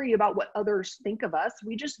we worry about what others think of us.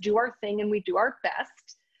 We just do our thing and we do our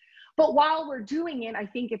best. But while we're doing it, I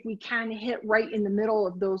think if we can hit right in the middle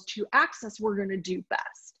of those two axes, we're going to do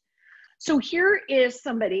best. So here is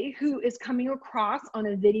somebody who is coming across on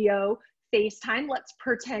a video FaceTime. Let's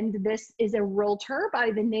pretend this is a realtor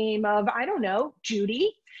by the name of, I don't know,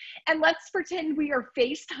 Judy. And let's pretend we are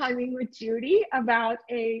FaceTiming with Judy about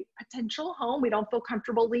a potential home. We don't feel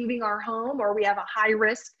comfortable leaving our home, or we have a high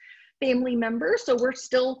risk family member. So we're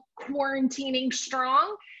still quarantining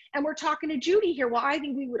strong. And we're talking to Judy here. Well, I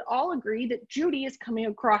think we would all agree that Judy is coming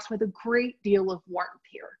across with a great deal of warmth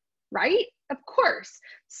here, right? Of course,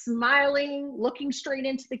 smiling, looking straight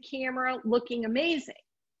into the camera, looking amazing.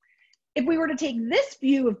 If we were to take this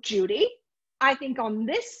view of Judy, I think on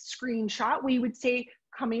this screenshot, we would say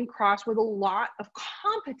coming across with a lot of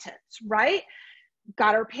competence, right?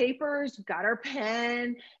 Got our papers, got our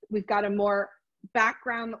pen, we've got a more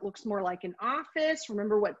background that looks more like an office.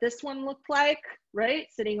 Remember what this one looked like, right?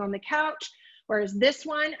 Sitting on the couch. Whereas this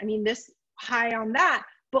one, I mean, this high on that,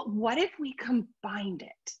 but what if we combined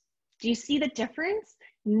it? Do you see the difference?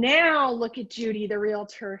 Now look at Judy, the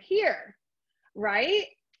realtor here, right?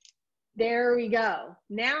 There we go.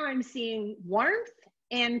 Now I'm seeing warmth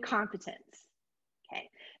and competence. Okay.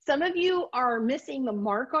 Some of you are missing the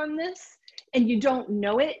mark on this and you don't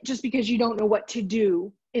know it just because you don't know what to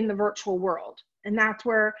do in the virtual world. And that's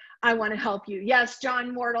where I want to help you. Yes,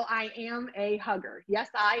 John Mortal, I am a hugger. Yes,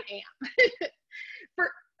 I am.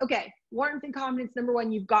 Okay, warmth and confidence, number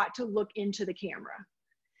one, you've got to look into the camera.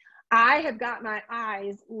 I have got my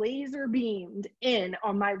eyes laser beamed in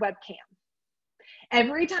on my webcam.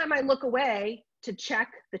 Every time I look away to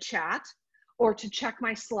check the chat or to check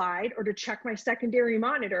my slide or to check my secondary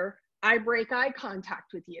monitor, I break eye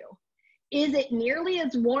contact with you. Is it nearly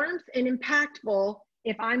as warmth and impactful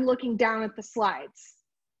if I'm looking down at the slides?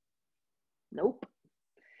 Nope.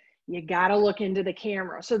 You gotta look into the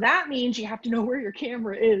camera. So that means you have to know where your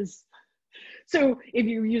camera is. So if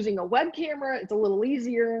you're using a web camera, it's a little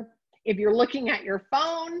easier. If you're looking at your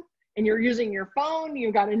phone and you're using your phone,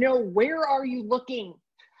 you gotta know where are you looking,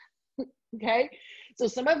 okay? So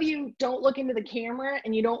some of you don't look into the camera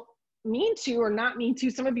and you don't mean to or not mean to.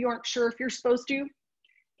 Some of you aren't sure if you're supposed to.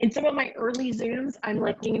 In some of my early Zooms, I'm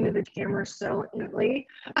looking into the camera so intently.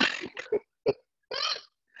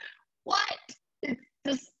 What? It's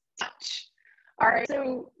just touch. All right,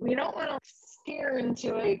 so we don't want to stare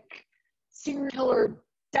into like serial killer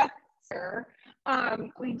death stare.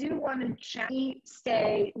 We do want to gently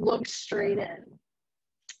look straight in.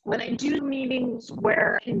 When I do meetings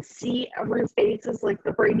where I can see everyone's faces like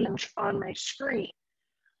the Brady Bunch on my screen,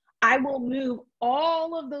 I will move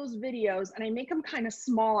all of those videos and I make them kind of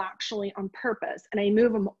small actually on purpose. And I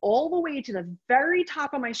move them all the way to the very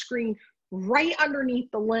top of my screen, right underneath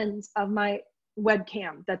the lens of my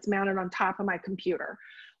webcam that's mounted on top of my computer.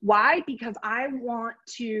 Why? Because I want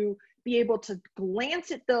to be able to glance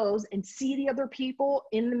at those and see the other people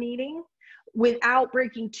in the meeting without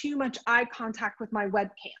breaking too much eye contact with my webcam.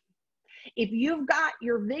 If you've got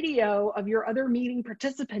your video of your other meeting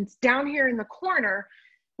participants down here in the corner,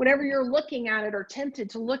 whenever you're looking at it or tempted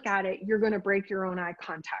to look at it, you're going to break your own eye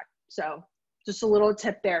contact. So just a little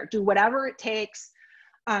tip there. Do whatever it takes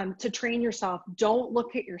to train yourself. Don't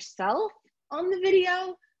look at yourself on the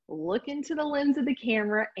video. Look into the lens of the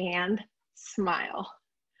camera and smile.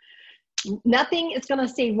 Nothing is going to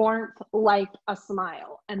say warmth like a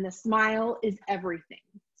smile, and the smile is everything.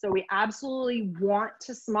 So we absolutely want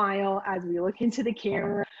to smile as we look into the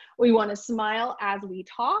camera. We want to smile as we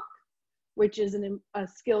talk, which is a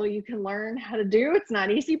skill you can learn how to do. It's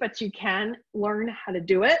not easy, but you can learn how to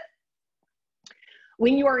do it.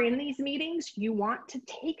 When you are in these meetings, you want to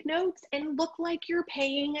take notes and look like you're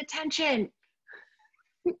paying attention.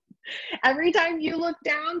 Every time you look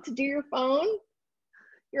down to do your phone,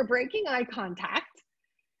 you're breaking eye contact.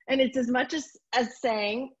 And it's as much as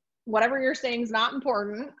saying, whatever you're saying is not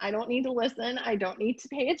important. I don't need to listen. I don't need to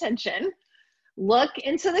pay attention. Look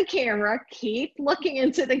into the camera, keep looking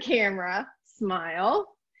into the camera, smile,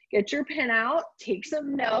 get your pen out, take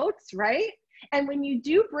some notes, right? And when you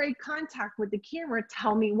do break contact with the camera,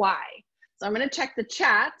 tell me why. So I'm going to check the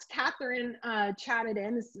chats. Catherine chatted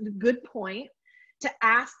in, this is a good point, to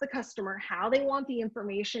ask the customer how they want the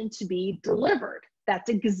information to be delivered. That's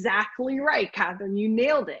exactly right, Catherine, you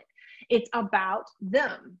nailed it. It's about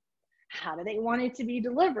them. How do they want it to be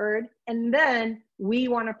delivered? And then we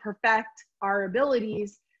want to perfect our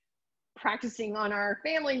abilities practicing on our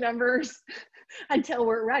family members until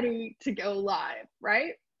we're ready to go live,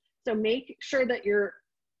 right? So make sure that you're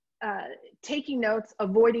taking notes,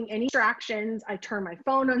 avoiding any distractions. I turn my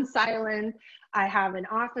phone on silent. I have an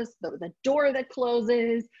office with a door that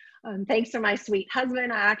closes. Thanks to my sweet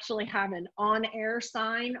husband, I actually have an on-air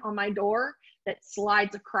sign on my door that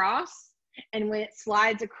slides across. And when it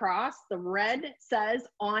slides across, the red says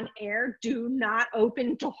on air, do not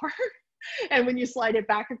open door. And when you slide it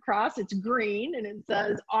back across, it's green and it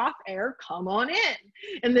says off air, come on in.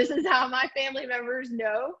 And this is how my family members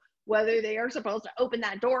know whether they are supposed to open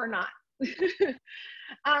that door or not.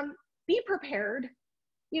 Be prepared.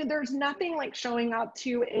 You know, there's nothing like showing up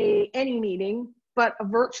to any meeting, but a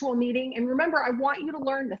virtual meeting. And remember, I want you to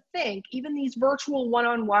learn to think, even these virtual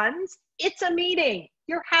one-on-ones, it's a meeting.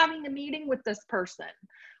 You're having a meeting with this person.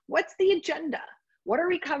 What's the agenda? What are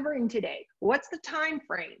we covering today? What's the time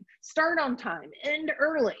frame? Start on time, end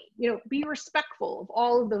early. You know, be respectful of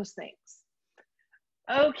all of those things.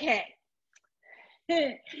 Okay.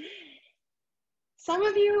 Some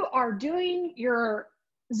of you are doing your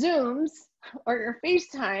Zooms or your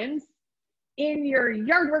FaceTimes in your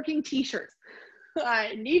yard working t-shirts.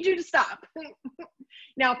 I need you to stop.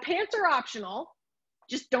 Now, pants are optional.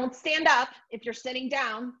 Just don't stand up if you're sitting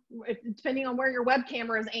down, depending on where your web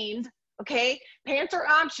camera is aimed, okay? Pants are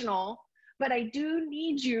optional, but I do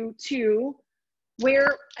need you to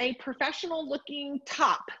wear a professional looking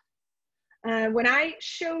top. When I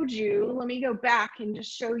showed you, let me go back and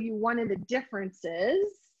just show you one of the differences.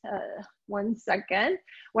 1 second.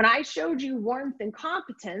 When I showed you warmth and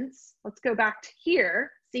competence, let's go back to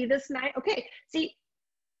here. See this night? Okay, see,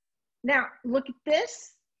 now look at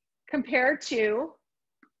this compared to,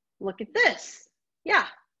 look at this. Yeah,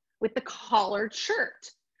 with the collared shirt.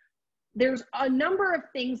 There's a number of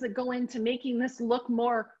things that go into making this look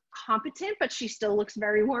more competent, but she still looks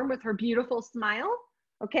very warm with her beautiful smile,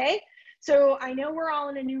 okay? So I know we're all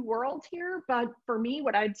in a new world here, but for me,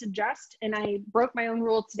 what I'd suggest, and I broke my own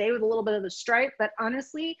rule today with a little bit of the stripe, but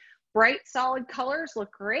honestly, bright, solid colors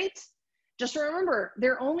look great. Just remember,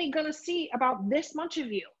 they're only gonna see about this much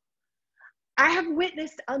of you. I have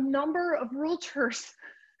witnessed a number of realtors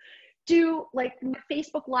do like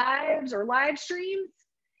Facebook Lives or live streams,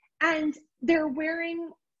 and they're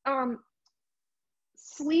wearing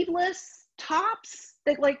sleeveless tops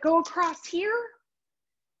that like go across here,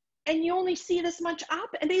 and you only see this much up,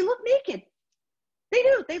 and they look naked. They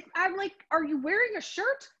do. I'm like, are you wearing a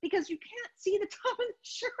shirt? Because you can't see the top of the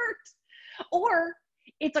shirt. Or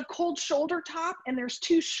it's a cold shoulder top, and there's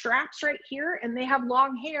two straps right here, and they have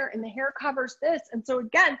long hair, and the hair covers this. And so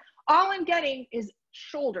again, all I'm getting is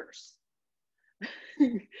shoulders.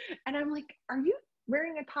 And I'm like, are you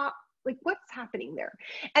wearing a top? Like, what's happening there?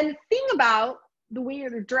 And the thing about the way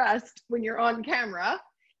you're dressed when you're on camera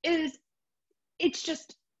is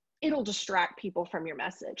it'll distract people from your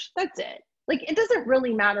message. That's it. Like, it doesn't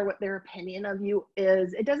really matter what their opinion of you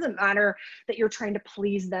is. It doesn't matter that you're trying to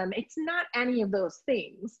please them. It's not any of those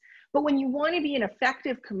things. But when you want to be an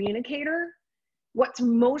effective communicator, what's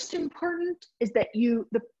most important is that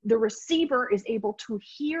the receiver is able to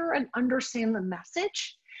hear and understand the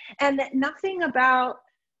message, and that nothing about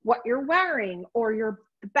what you're wearing or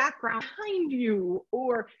the background behind you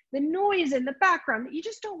or the noise in the background, you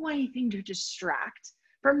just don't want anything to distract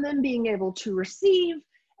from them being able to receive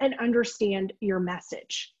and understand your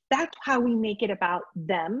message. That's how we make it about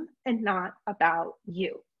them and not about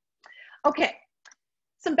you. Okay,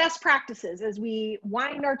 some best practices as we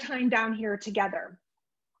wind our time down here together.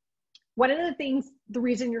 One of the things, the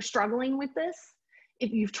reason you're struggling with this,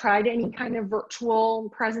 if you've tried any kind of virtual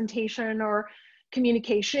presentation or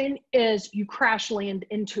communication, is you crash land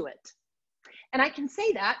into it. And I can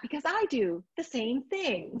say that because I do the same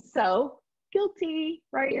thing. So guilty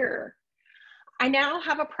right here. I now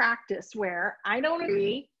have a practice where I don't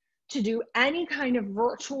agree to do any kind of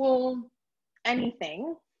virtual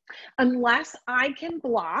anything unless I can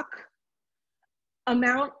block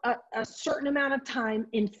a certain amount of time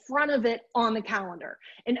in front of it on the calendar.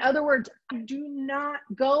 In other words, I do not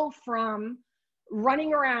go from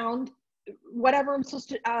running around whatever I'm supposed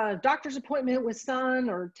to, doctor's appointment with son,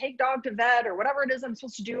 or take dog to vet, or whatever it is I'm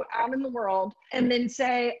supposed to do out in the world, and then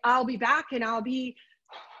say, I'll be back and I'll be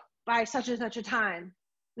by such and such a time.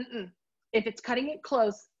 If it's cutting it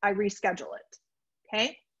close, I reschedule it,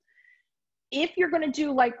 okay? If you're gonna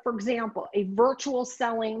do, like, for example, a virtual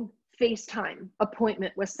selling FaceTime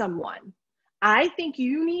appointment with someone, I think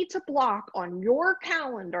you need to block on your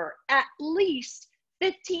calendar at least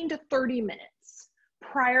 15 to 30 minutes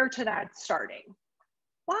prior to that starting.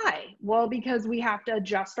 Why? Well, because we have to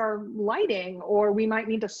adjust our lighting, or we might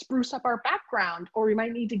need to spruce up our background, or we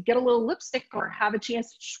might need to get a little lipstick or have a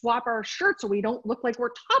chance to swap our shirts so we don't look like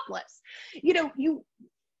we're topless. You know, you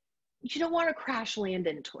don't want to crash land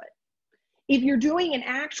into it. If you're doing an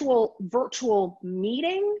actual virtual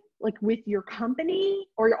meeting, like with your company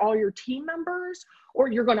or all your team members, or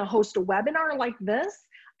you're going to host a webinar like this,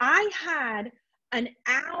 I had an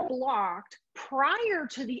hour blocked prior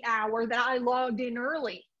to the hour that I logged in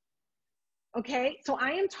early. Okay, so I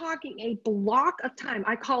am talking a block of time.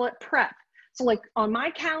 I call it prep. So like on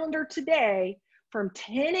my calendar today, from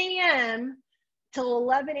 10 a.m. till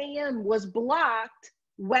 11 a.m. was blocked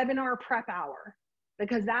webinar prep hour,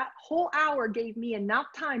 because that whole hour gave me enough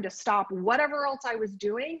time to stop whatever else I was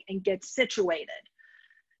doing and get situated.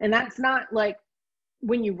 And that's not like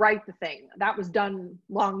when you write the thing, that was done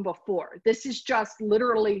long before. This is just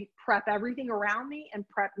literally prep everything around me and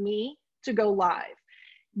prep me to go live.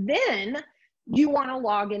 Then you want to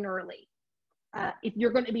log in early. If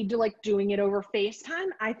you're going to be doing it over FaceTime,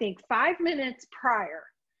 I think 5 minutes prior,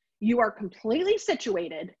 you are completely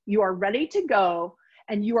situated, you are ready to go,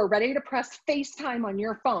 and you are ready to press FaceTime on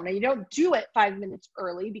your phone. And you don't do it 5 minutes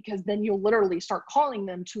early, because then you'll literally start calling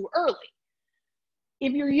them too early.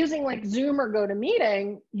 If you're using like Zoom or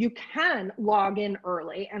GoToMeeting, you can log in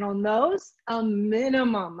early. And on those, a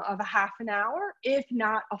minimum of a half an hour, if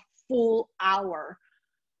not a full hour.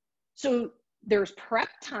 So there's prep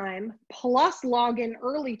time plus login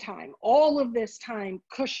early time. All of this time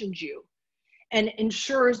cushions you and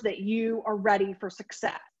ensures that you are ready for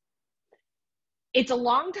success. It's a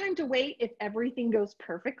long time to wait if everything goes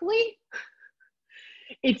perfectly.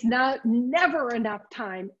 It's never enough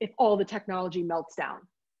time if all the technology melts down.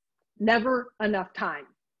 Never enough time.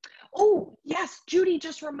 Oh, yes, Judy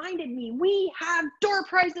just reminded me, we have door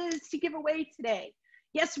prizes to give away today.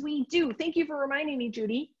 Yes, we do. Thank you for reminding me,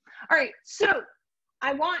 Judy. All right, so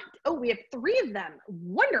we have 3 of them.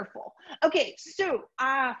 Wonderful. Okay, so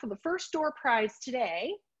for the first door prize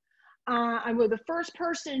today, I was the first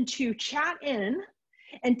person to chat in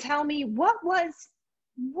and tell me what was,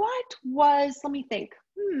 let me think.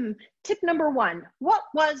 Tip number 1. What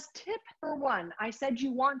was tip number 1? I said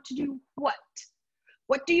you want to do what?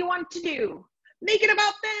 What do you want to do? Make it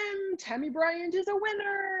about them. Tammy Bryant is a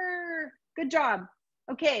winner. Good job.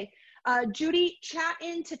 Okay, Judy, chat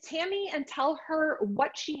in to Tammy and tell her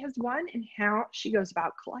what she has won and how she goes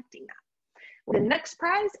about collecting that. The next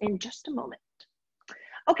prize in just a moment.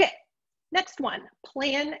 Okay, next one,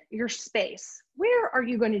 plan your space. Where are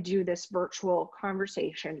you going to do this virtual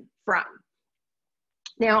conversation from?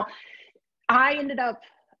 Now, I ended up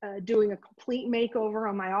doing a complete makeover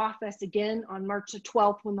on my office again on March the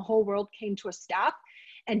 12th when the whole world came to a stop,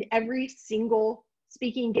 and every single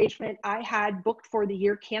speaking engagement I had booked for the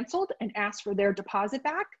year canceled and asked for their deposit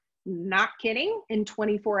back. Not kidding, in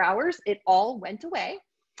 24 hours, it all went away.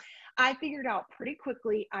 I figured out pretty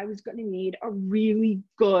quickly I was going to need a really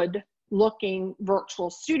good looking virtual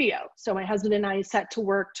studio. So my husband and I set to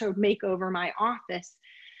work to make over my office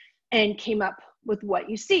and came up with what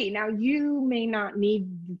you see. Now, you may not need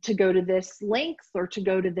to go to this length or to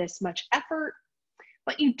go to this much effort,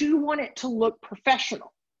 but you do want it to look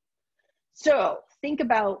professional. So think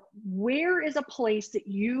about where is a place that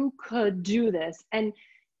you could do this, and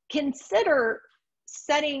consider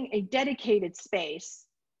setting a dedicated space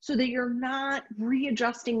so that you're not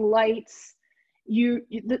readjusting lights.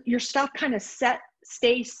 Your stuff kind of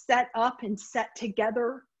stays set up and set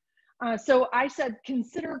together. So I said,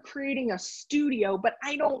 consider creating a studio, but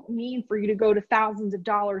I don't mean for you to go to thousands of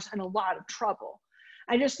dollars and a lot of trouble.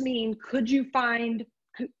 I just mean, could you find,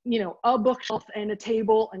 a bookshelf and a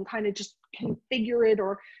table and kind of just configure it,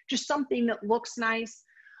 or just something that looks nice.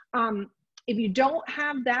 If you don't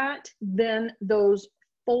have that, then those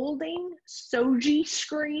folding Soji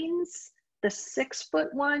screens, the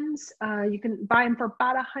 6-foot ones, you can buy them for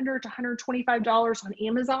about $100 to $125 on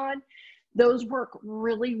Amazon. Those work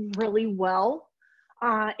really, really well.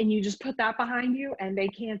 And you just put that behind you and they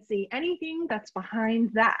can't see anything that's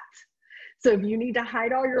behind that. So if you need to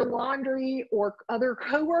hide all your laundry or other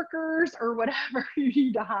coworkers or whatever you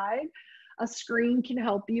need to hide, a screen can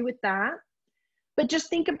help you with that. But just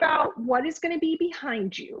think about what is going to be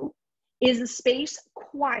behind you. Is the space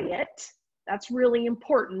quiet? That's really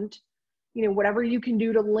important. Whatever you can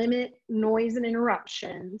do to limit noise and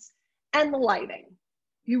interruptions, and the lighting.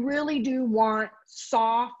 You really do want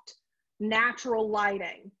soft, natural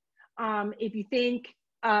lighting. If you think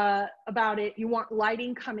about it, you want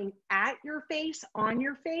lighting coming at your face, on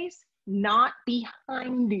your face, not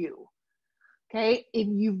behind you. Okay, if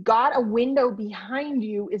you've got a window behind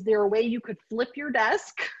you, is there a way you could flip your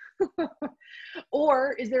desk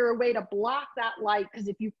Or is there a way to block that light? Because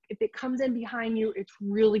if it comes in behind you, it's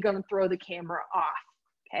really going to throw the camera off.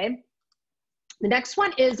 Okay. The next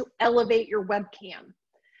one is elevate your webcam.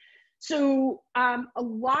 So a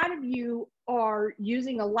lot of you are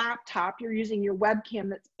using a laptop. You're using your webcam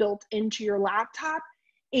that's built into your laptop,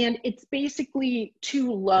 and it's basically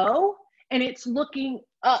too low and it's looking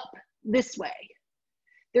up this way.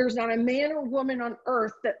 There's not a man or woman on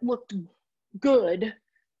earth that looked good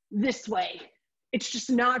this way. It's just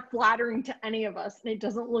not flattering to any of us, and it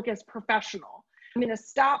doesn't look as professional. I'm going to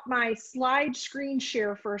stop my slide screen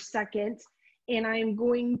share for a second, and I'm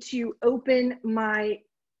going to open my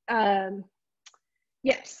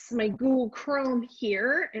my Google Chrome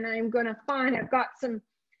here, and I'm going to find, I've got some,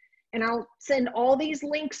 and I'll send all these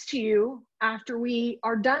links to you after we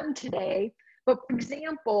are done today. But for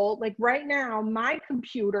example, like right now, my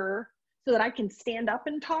computer, so that I can stand up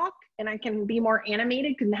and talk and I can be more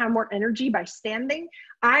animated, can have more energy by standing,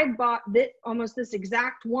 I bought almost this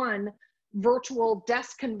exact one virtual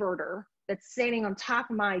desk converter that's standing on top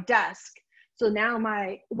of my desk. So now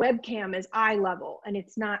my webcam is eye level and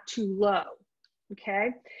it's not too low,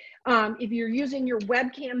 okay? If you're using your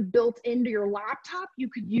webcam built into your laptop, you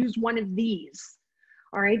could use one of these,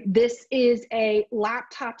 all right? This is a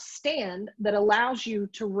laptop stand that allows you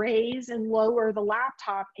to raise and lower the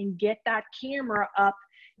laptop and get that camera up.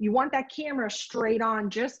 You want that camera straight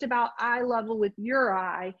on, just about eye level with your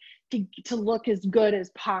eye to look as good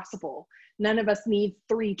as possible. None of us need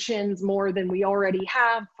 3 chins more than we already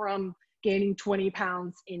have from gaining 20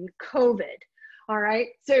 pounds in COVID. All right,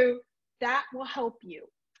 so that will help you.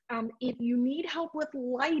 If you need help with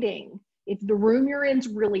lighting, if the room you're in is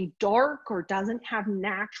really dark or doesn't have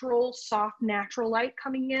soft natural light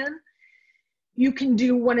coming in, you can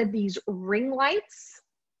do one of these ring lights.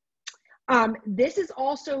 This is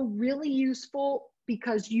also really useful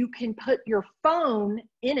because you can put your phone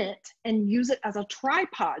in it and use it as a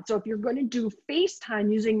tripod. So if you're going to do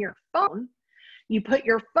FaceTime using your phone, you put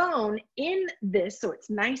your phone in this so it's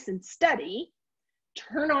nice and steady,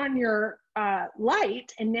 turn on your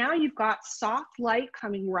light, and now you've got soft light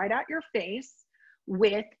coming right at your face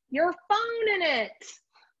with your phone in it,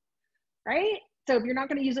 right? So if you're not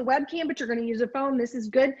going to use a webcam, but you're going to use a phone, this is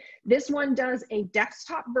good. This one does a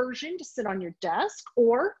desktop version to sit on your desk,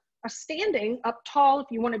 or a standing up tall if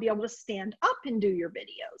you want to be able to stand up and do your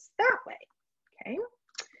videos that way, okay?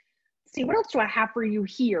 Let's see, what else do I have for you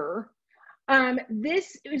here?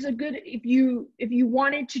 This is a good, if you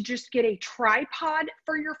wanted to just get a tripod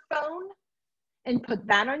for your phone and put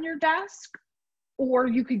that on your desk, or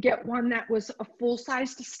you could get one that was a full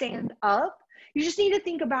size to stand up. You just need to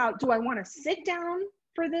think about, do I want to sit down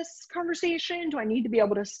for this conversation? Do I need to be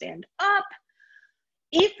able to stand up?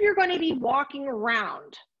 If you're going to be walking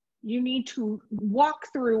around, you need to walk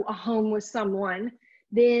through a home with someone,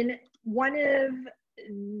 then one of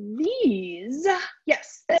these,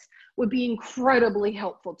 yes, this would be incredibly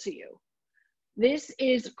helpful to you. This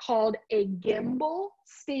is called a gimbal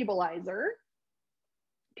stabilizer.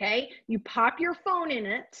 Okay, you pop your phone in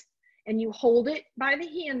it and you hold it by the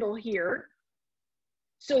handle here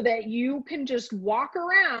so that you can just walk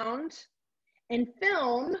around and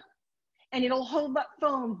film, and it'll hold that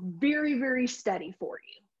phone very, very steady for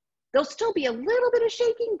you. There'll still be a little bit of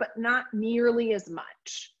shaking, but not nearly as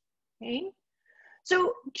much, okay?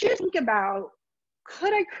 So just think about,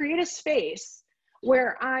 could I create a space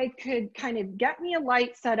where I could kind of get me a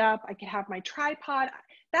light set up, I could have my tripod.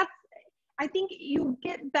 I think you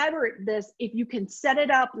get better at this if you can set it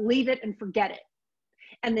up, leave it, and forget it.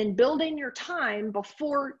 And then build in your time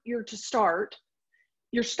before you're to start.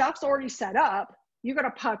 Your stuff's already set up. You're gonna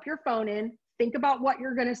pop your phone in, think about what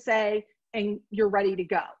you're gonna say, and you're ready to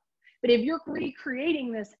go. But if you're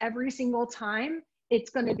recreating this every single time, it's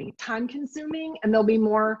gonna be time consuming and there'll be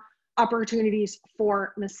more opportunities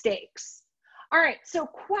for mistakes. All right, so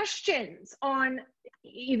questions on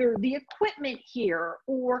either the equipment here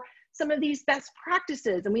or some of these best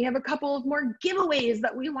practices, and we have a couple of more giveaways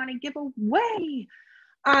that we want to give away.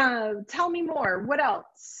 Tell me more. What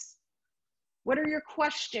else? What are your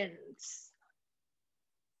questions?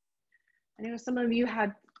 I know some of you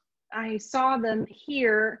had, I saw them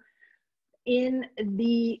here in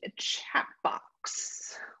the chat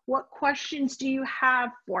box. What questions do you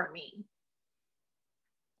have for me?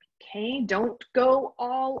 Okay, don't go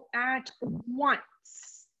all at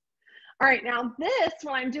once. All right, now this,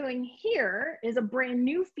 what I'm doing here, is a brand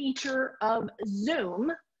new feature of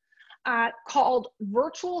Zoom called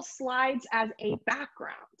Virtual Slides as a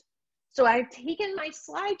Background. So I've taken my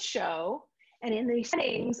slideshow, and in the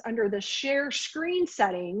settings, under the share screen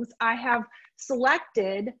settings, I have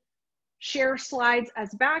selected share slides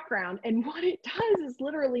as background. And what it does is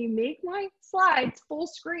literally make my slides full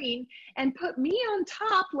screen and put me on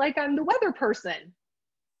top like I'm the weather person.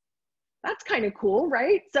 That's kind of cool,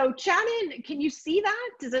 right? So chat in, can you see that?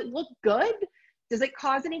 Does it look good? Does it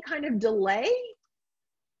cause any kind of delay?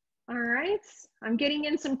 All right, I'm getting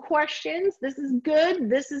in some questions. This is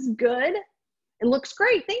good, this is good. It looks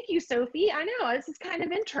great, thank you, Sophie. I know, this is kind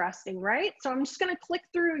of interesting, right? So I'm just gonna click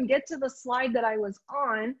through and get to the slide that I was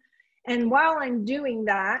on. And while I'm doing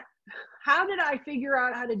that, how did I figure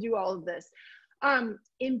out how to do all of this?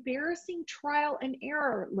 Embarrassing trial and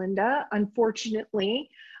error, Linda, unfortunately.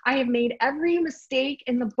 I have made every mistake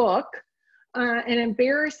in the book and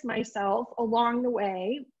embarrassed myself along the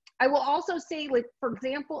way. I will also say, like, for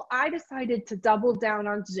example, I decided to double down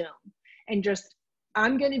on Zoom and just,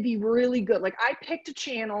 I'm going to be really good. Like, I picked a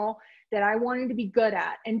channel that I wanted to be good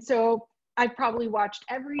at. And so I've probably watched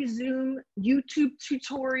every Zoom YouTube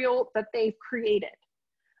tutorial that they've created.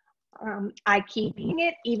 I keep doing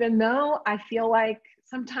it, even though I feel like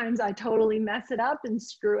sometimes I totally mess it up and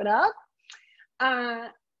screw it up.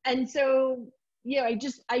 And so, yeah,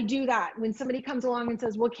 I do that. When somebody comes along and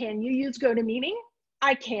says, well, can you use GoToMeeting?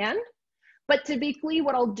 I can, but typically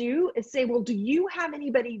what I'll do is say, well, do you have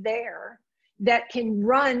anybody there that can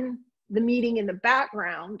run the meeting in the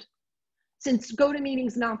background? Since GoToMeeting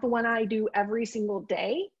is not the one I do every single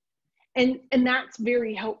day. And that's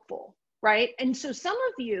very helpful, right? And so some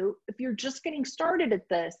of you, if you're just getting started at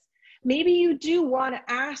this, maybe you do want to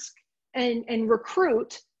ask and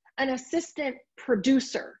recruit an assistant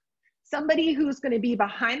producer, somebody who's going to be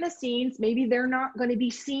behind the scenes. Maybe they're not going to be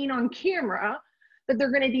seen on camera, but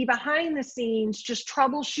they're going to be behind the scenes just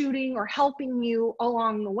troubleshooting or helping you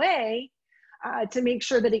along the way to make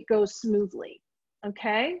sure that it goes smoothly,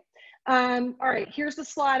 okay? All right, here's the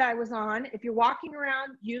slide I was on. If you're walking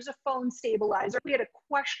around, use a phone stabilizer. We had a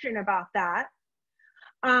question about that.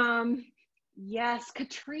 Yes,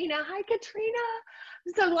 Katrina. Hi, Katrina.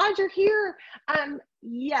 I'm so glad you're here.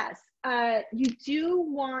 Yes, you do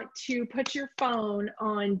want to put your phone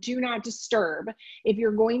on Do Not Disturb if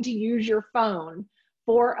you're going to use your phone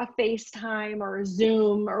for a FaceTime or a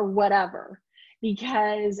Zoom or whatever,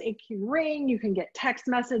 because it can ring, you can get text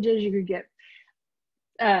messages, you could get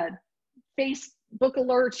Facebook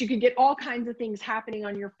alerts, you could get all kinds of things happening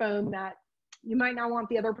on your phone that you might not want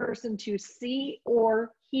the other person to see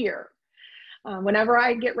or hear. Whenever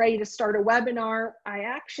I get ready to start a webinar, I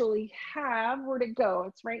actually have, where'd it go?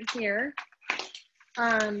 It's right here.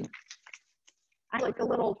 I like a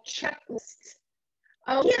little checklist.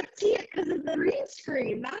 Oh, you can't see it because of the green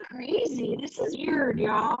screen. Not crazy. This is weird,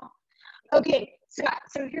 y'all. Okay,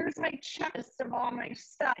 so here's my checklist of all my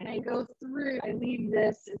stuff, and I go through, I leave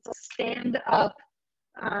this, it's a stand-up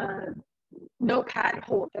notepad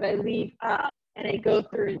holder that I leave up, and I go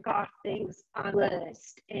through and got things on the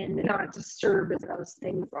list, and Not Disturb is those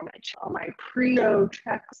things on my pre-show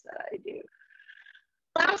checks that I do.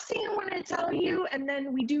 Last thing I want to tell you, and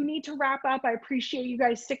then we do need to wrap up, I appreciate you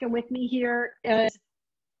guys sticking with me here, is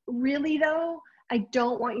really though, I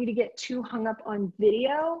don't want you to get too hung up on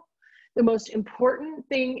video. The most important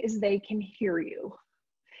thing is they can hear you.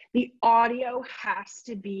 The audio has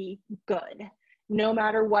to be good, no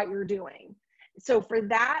matter what you're doing. So for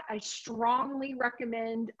that, I strongly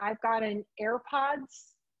recommend, I've got an AirPods,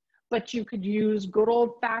 but you could use good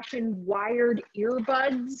old-fashioned wired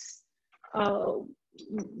earbuds, you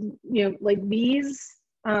know, like these,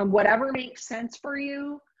 whatever makes sense for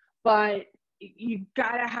you, but you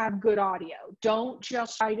gotta have good audio. Don't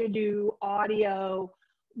just try to do audio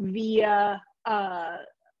via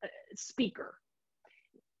speaker,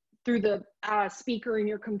 through the speaker in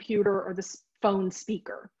your computer or the phone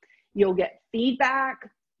speaker. You'll get feedback,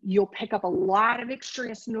 you'll pick up a lot of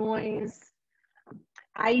extraneous noise.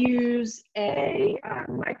 I use a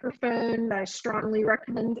microphone that I strongly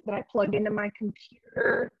recommend that I plug into my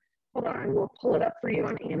computer. Hold on, we'll pull it up for you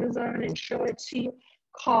on Amazon and show it to you,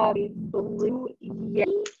 called Blue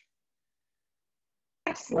Yeti.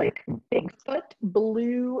 Like Bigfoot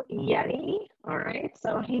Blue Yeti. All right,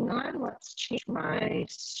 so hang on, let's change my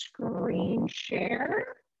screen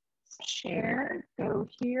share. Share, go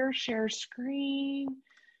here, share screen.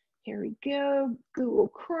 Here we go, Google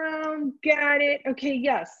Chrome, got it. Okay,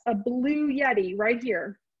 yes, a Blue Yeti right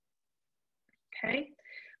here. Okay,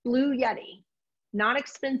 Blue Yeti, not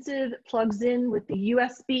expensive, plugs in with the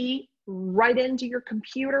USB right into your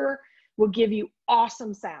computer, will give you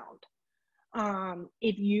awesome sound.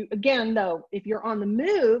 If you, again though, if you're on the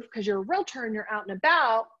move because you're a realtor and you're out and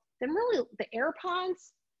about, then really the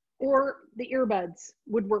AirPods or the earbuds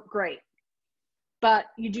would work great. But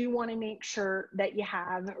you do want to make sure that you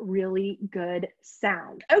have really good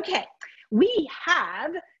sound. Okay, We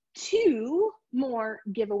have 2 more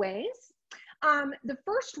giveaways. The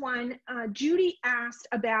first one, Judy asked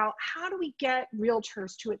about how do we get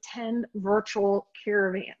realtors to attend virtual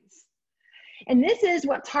caravans? And this is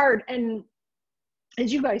what's hard. And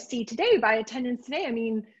as you guys see today, by attendance today, I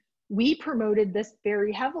mean, we promoted this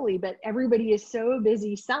very heavily, but everybody is so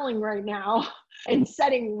busy selling right now and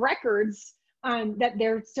setting records that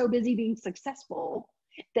they're so busy being successful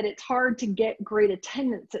that it's hard to get great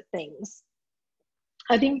attendance at things.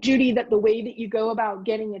 I think, Judy, that the way that you go about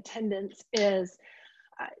getting attendance is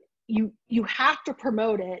you have to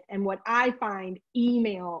promote it. And what I find,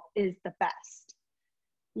 email is the best.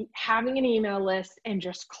 Having an email list and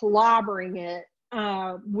just clobbering it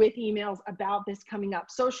with emails about this coming up.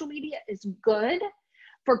 Social media is good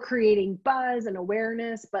for creating buzz and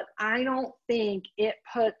awareness, but I don't think it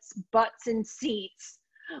puts butts in seats,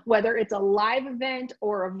 whether it's a live event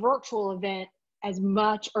or a virtual event, as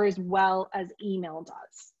much or as well as email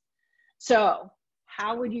does. So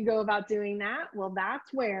how would you go about doing that? Well,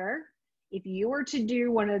 that's where, if you were to do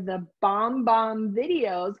one of the bomb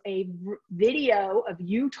videos, a video of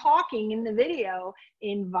you talking in the video,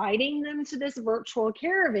 inviting them to this virtual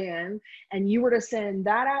caravan, and you were to send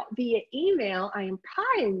that out via email, I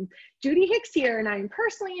am Judy Hicks here, and I am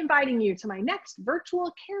personally inviting you to my next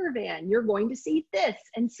virtual caravan. You're going to see this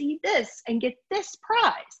and get this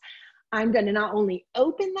prize. I'm going to not only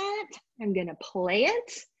open that, I'm going to play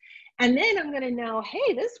it, and then I'm going to know,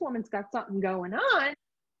 hey, this woman's got something going on.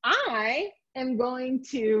 I am going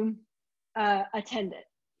to attend it.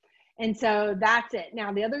 And so that's it.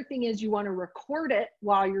 Now, the other thing is you want to record it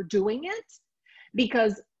while you're doing it,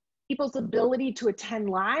 because people's ability to attend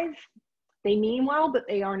live, they mean well, but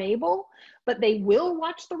they aren't able, but they will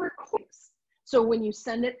watch the recordings. So when you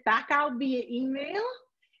send it back out via email,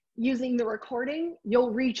 using the recording,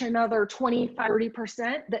 you'll reach another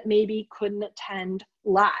 25-30% that maybe couldn't attend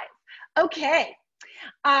live. Okay.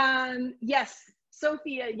 Yes.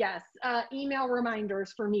 Sophia, yes, email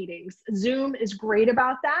reminders for meetings. Zoom is great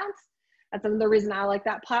about that. That's another reason I like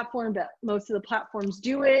that platform, but most of the platforms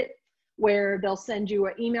do it where they'll send you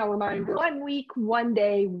an email reminder 1 week, 1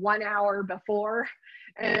 day, 1 hour before,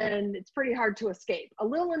 and it's pretty hard to escape. A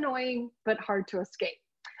little annoying, but hard to escape.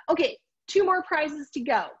 Okay, 2 more prizes to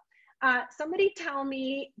go. Somebody tell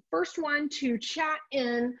me, first one to chat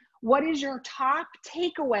in, what is your top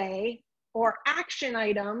takeaway or action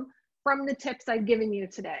item from the tips I've given you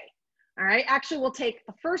today? All right, actually we'll take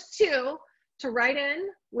the first 2 to write in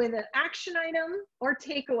with an action item or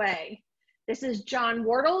takeaway. This is John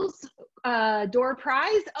Wardle's door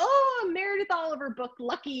prize. Oh, Meredith Oliver book,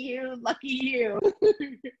 lucky you, lucky you.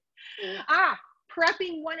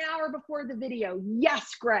 Prepping 1 hour before the video.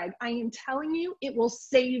 Yes, Greg, I am telling you, it will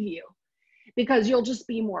save you because you'll just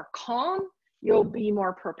be more calm, you'll be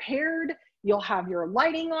more prepared, you'll have your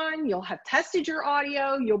lighting on, you'll have tested your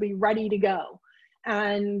audio, you'll be ready to go.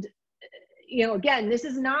 And, you know, again, this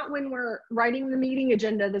is not when we're writing the meeting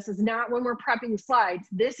agenda. This is not when we're prepping slides.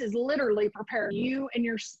 This is literally preparing you and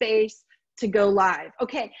your space to go live.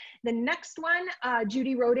 Okay, the next one,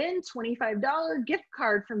 Judy wrote in, $25 gift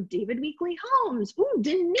card from David Weekly Homes. Ooh,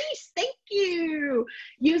 Denise, thank you.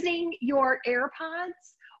 Using your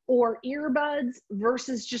AirPods or earbuds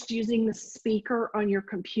versus just using the speaker on your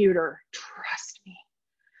computer. Trust me.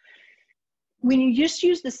 When you just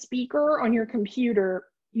use the speaker on your computer,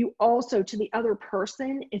 you also, to the other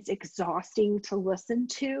person, it's exhausting to listen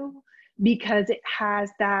to because it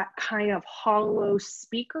has that kind of hollow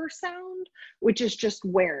speaker sound, which is just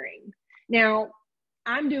wearing. Now,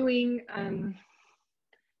 I'm doing 7-8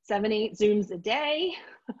 Zooms a day.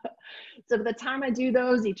 So by the time I do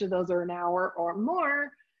those, each of those are an hour or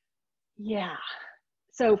more. Yeah.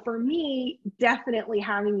 So for me, definitely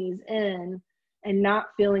having these in and not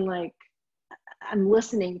feeling like I'm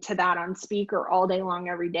listening to that on speaker all day long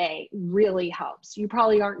every day really helps. You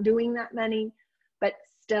probably aren't doing that many, but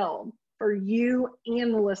still, for you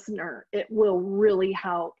and the listener, it will really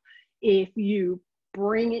help if you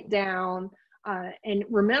bring it down. And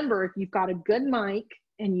remember, if you've got a good mic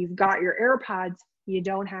and you've got your AirPods, you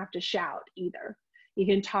don't have to shout either. You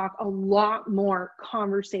can talk a lot more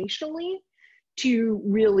conversationally to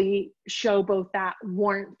really show both that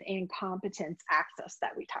warmth and competence access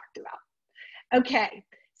that we talked about. Okay,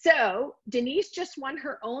 so Denise just won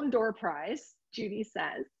her own door prize, Judy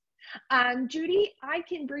says. Judy, I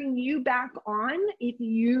can bring you back on if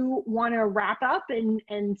you want to wrap up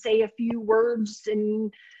and say a few words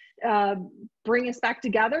and bring us back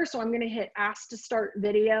together. So I'm going to hit ask to start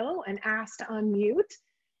video and ask to unmute.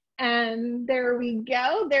 And there we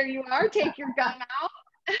go. There you are. Take your gun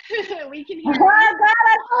out. We can hear you. Oh, God,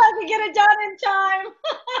 I thought I could get it done in time.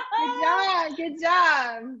 Good job. Good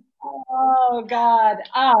job. Oh, God.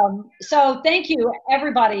 So thank you,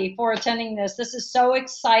 everybody, for attending this. This is so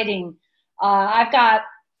exciting. I've got,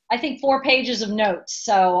 I think, 4 pages of notes,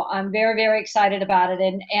 so I'm very, very excited about it.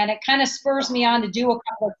 And it kind of spurs me on to do a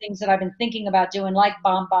couple of things that I've been thinking about doing, like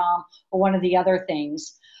Bomb Bomb or one of the other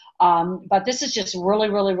things. But this is just really,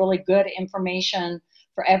 really, really good information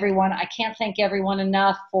for everyone. I can't thank everyone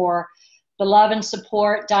enough for the love and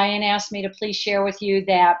support. Diane asked me to please share with you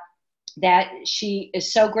that she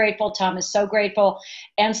is so grateful. Tom is so grateful.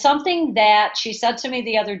 And something that she said to me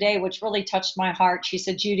the other day, which really touched my heart, she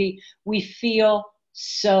said, Judy, we feel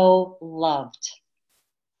so loved.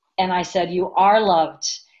 And I said, you are loved.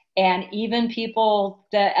 And even people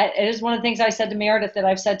that, it is one of the things I said to Meredith that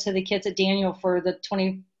I've said to the kids at Daniel for the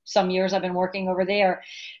 20 some years I've been working over there.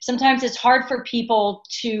 Sometimes it's hard for people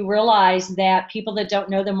to realize that people that don't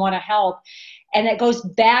know them want to help. And that goes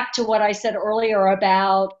back to what I said earlier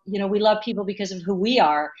about, we love people because of who we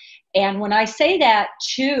are. And when I say that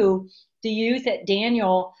to the youth at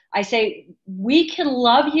Daniel, I say, we can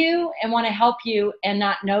love you and want to help you and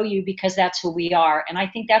not know you because that's who we are. And I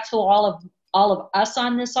think that's who all of us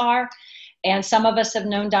on this are. And some of us have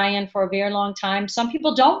known Diane for a very long time. Some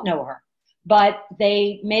people don't know her, but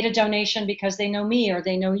they made a donation because they know me or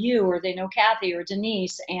they know you or they know Kathy or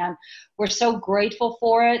Denise. And we're so grateful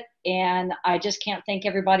for it. And I just can't thank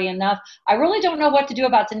everybody enough. I really don't know what to do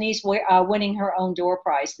about Denise winning her own door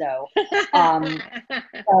prize, though. Oh,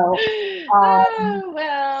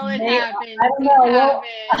 well, it happens. I don't know.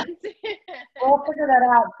 We'll figure that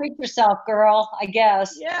out. Treat yourself, girl, I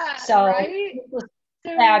guess. Yeah, so, right? It was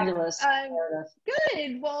So, fabulous.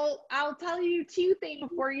 Good. Well, I'll tell you 2 things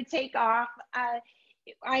before you take off. I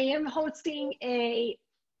am hosting a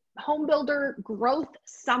Home Builder Growth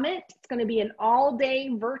Summit. It's going to be an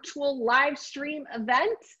all-day virtual live stream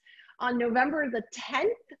event on November the 10th.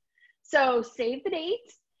 So save the date.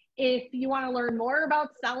 If you want to learn more about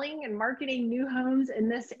selling and marketing new homes in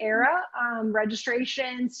this era,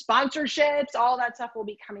 registration, sponsorships, all that stuff will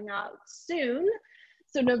be coming out soon.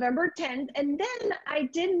 So November 10th. And then I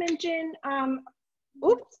did mention,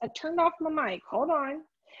 oops, I turned off my mic. Hold on.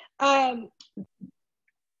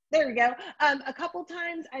 There we go. A couple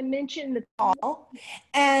times I mentioned the call.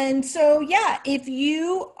 And so, yeah, if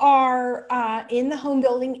you are in the home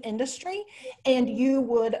building industry and you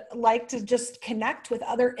would like to just connect with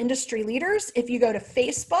other industry leaders, if you go to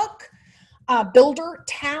Facebook, Builder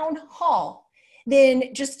Town Hall,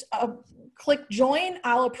 then just click join.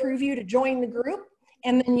 I'll approve you to join the group.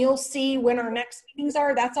 And then you'll see when our next meetings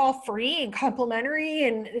are. That's all free and complimentary.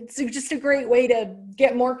 And it's just a great way to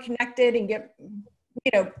get more connected and get,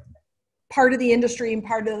 part of the industry and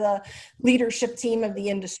part of the leadership team of the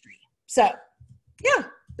industry. So yeah,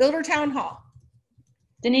 Builder Town Hall.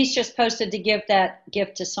 Denise just posted to give that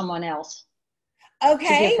gift to someone else.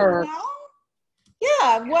 Okay. Well,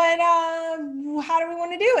 yeah. How do we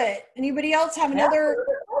want to do it? Anybody else have another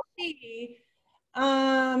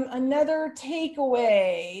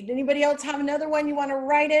takeaway? Did anybody else have another one you want to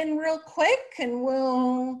write in real quick and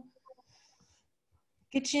we'll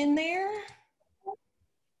get you in there?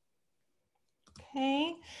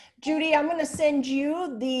 Okay. Judy, I'm going to send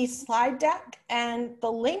you the slide deck and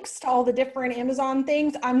the links to all the different Amazon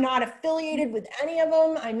things. I'm not affiliated with any of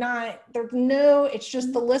them. It's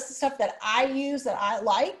just the list of stuff that I use that I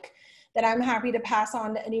like, that I'm happy to pass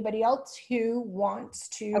on to anybody else who wants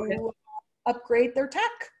to upgrade their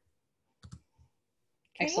tech.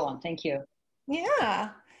 Okay. Excellent. Thank you. Yeah.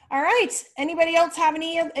 All right. Anybody else have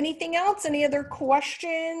anything else? Any other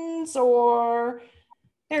questions or...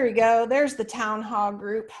 There we go. There's the Town Hall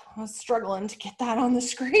group. I was struggling to get that on the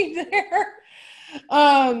screen there.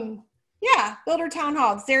 Yeah, Builder Town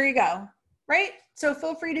Halls. There you go. Right? So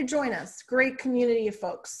feel free to join us. Great community of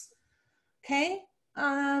folks. Okay.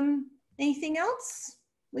 Anything else?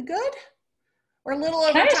 We good? We're a little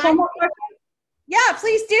over time. Yeah,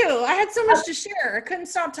 please do. I had so much to share. I couldn't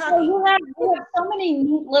stop talking. You have so many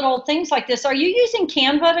neat little things like this. Are you using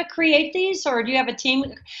Canva to create these, or do you have a team?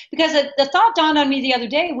 Because the thought dawned on me the other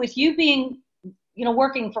day, with you being,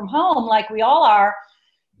 working from home like we all are,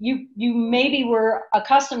 you maybe were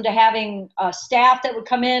accustomed to having a staff that would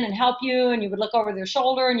come in and help you, and you would look over their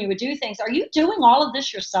shoulder and you would do things. Are you doing all of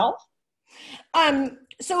this yourself?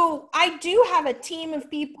 So I do have a team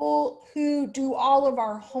of people who do all of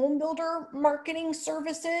our home builder marketing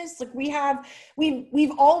services. Like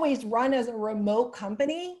we've always run as a remote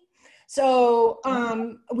company. So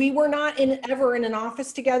we were not ever in an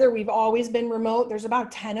office together. We've always been remote. There's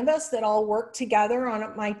about 10 of us that all work together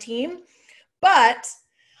on my team. But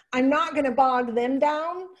I'm not going to bog them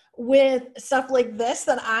down with stuff like this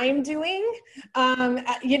that I'm doing,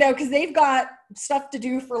 you know, because they've got stuff to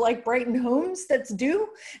do for like Brighton Homes that's due.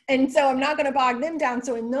 And so I'm not going to bog them down.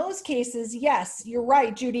 So in those cases, yes, you're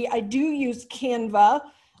right, Judy. I do use Canva.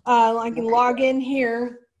 I can log in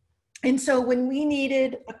here. And so when we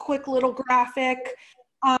needed a quick little graphic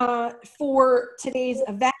for today's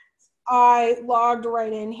event, I logged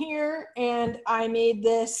right in here and I made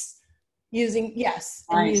this using,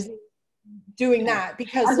 doing that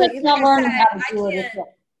because I'm like just not I learning said, how to do it.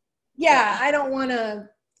 I don't want to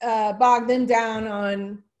bog them down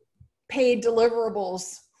on paid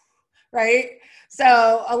deliverables, right?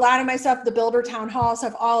 So a lot of my stuff, the builder town hall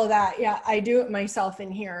stuff, all of that, yeah, I do it myself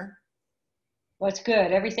in here. Well, it's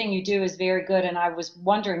good. Everything you do is very good. And I was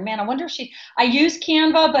wondering, man, I wonder if I use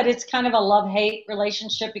Canva, but it's kind of a love-hate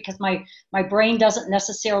relationship because my brain doesn't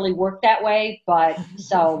necessarily work that way. But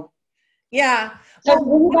so. Yeah. So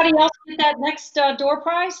well, anybody else get that next door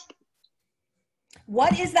prize?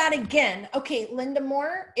 What is that again? Okay, Linda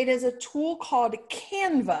Moore, it is a tool called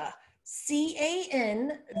Canva,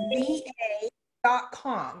 CANVA.com,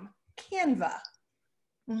 Canva.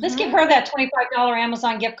 Let's give her that $25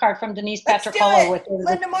 Amazon gift card from Denise Petricola. With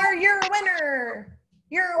Linda Moore, you're a winner.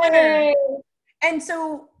 You're a winner. Hey. And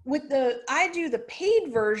so with I do the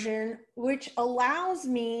paid version, which allows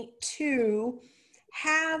me to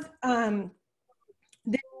have the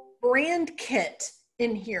brand kit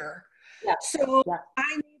in here. Yeah. So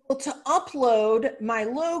I'm able to upload my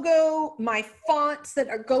logo, my fonts that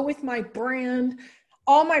go with my brand,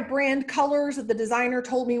 all my brand colors that the designer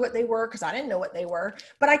told me what they were because I didn't know what they were,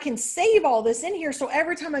 but I can save all this in here. So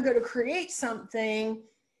every time I go to create something,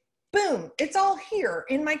 boom, it's all here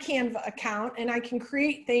in my Canva account and I can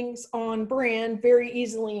create things on brand very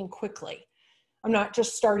easily and quickly. I'm not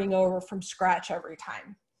just starting over from scratch every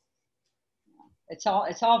time. It's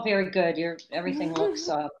all very good. Everything looks,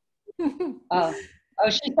 oh,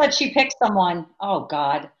 she said she picked someone. Oh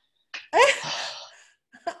God.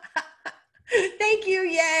 Thank you.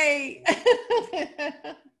 Yay.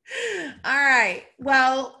 All right.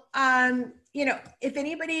 Well, you know, if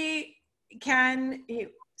anybody can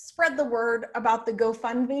spread the word about the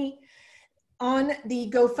GoFundMe, on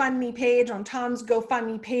the GoFundMe page, on Tom's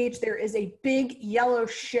GoFundMe page, there is a big yellow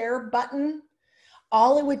share button.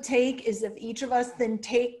 All it would take is if each of us then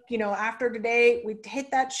take, you know, after today, we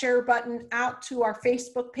hit that share button out to our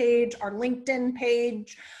Facebook page, our LinkedIn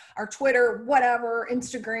page, our Twitter, whatever,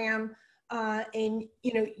 Instagram, and,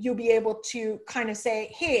 you know, you'll be able to kind of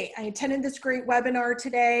say, hey, I attended this great webinar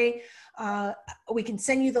today. We can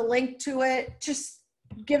send you the link to it. Just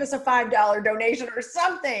give us a $5 donation or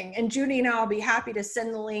something. And Judy and I will be happy to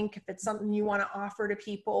send the link if it's something you want to offer to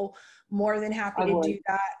people. More than happy to do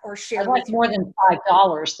that or share. I'd like more than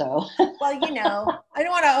 $5 though. Well, you know, I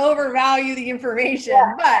don't want to overvalue the information,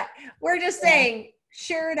 but we're just saying,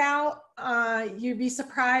 share it out. You'd be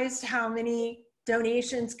surprised how many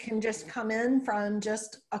donations can just come in from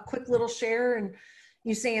just a quick little share and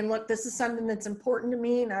you saying, look, this is something that's important to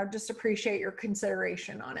me and I would just appreciate your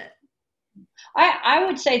consideration on it. I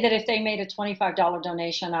would say that if they made a $25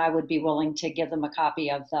 donation, I would be willing to give them a copy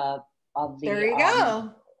of the there you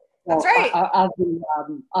go. That's right.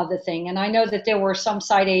 Of the thing. And I know that there were some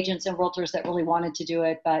site agents and realtors that really wanted to do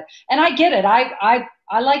it, and I get it. I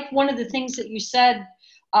like one of the things that you said,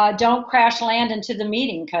 don't crash land into the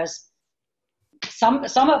meeting, because for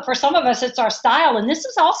some of us, it's our style. And this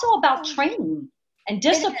is also about training and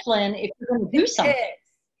discipline if you're going to do something.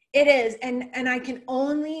 It is. And I can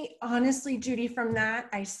only, honestly, Judy, from that,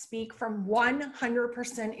 I speak from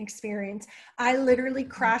 100% experience. I literally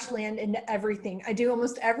crash land into everything. I do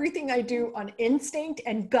almost everything I do on instinct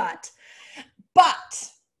and gut. But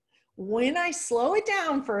when I slow it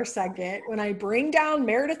down for a second, when I bring down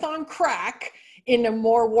Meredith on crack into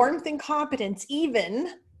more warmth and competence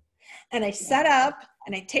even, and I set up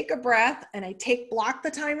and I take a breath and I block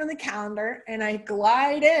the time on the calendar and I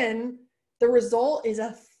glide in, the result is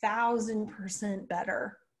 1,000%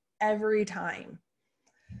 better every time.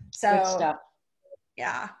 So, good stuff.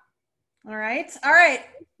 Yeah. All right. I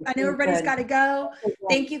know everybody's got to go.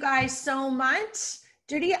 Thank you guys so much.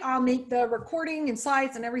 Judy, I'll make the recording and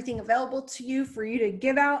slides and everything available to you for you to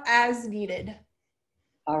give out as needed.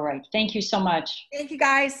 All right. Thank you so much. Thank you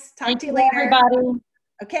guys. Talk to you later. Everybody.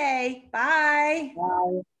 Okay. Bye.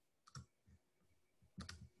 Bye.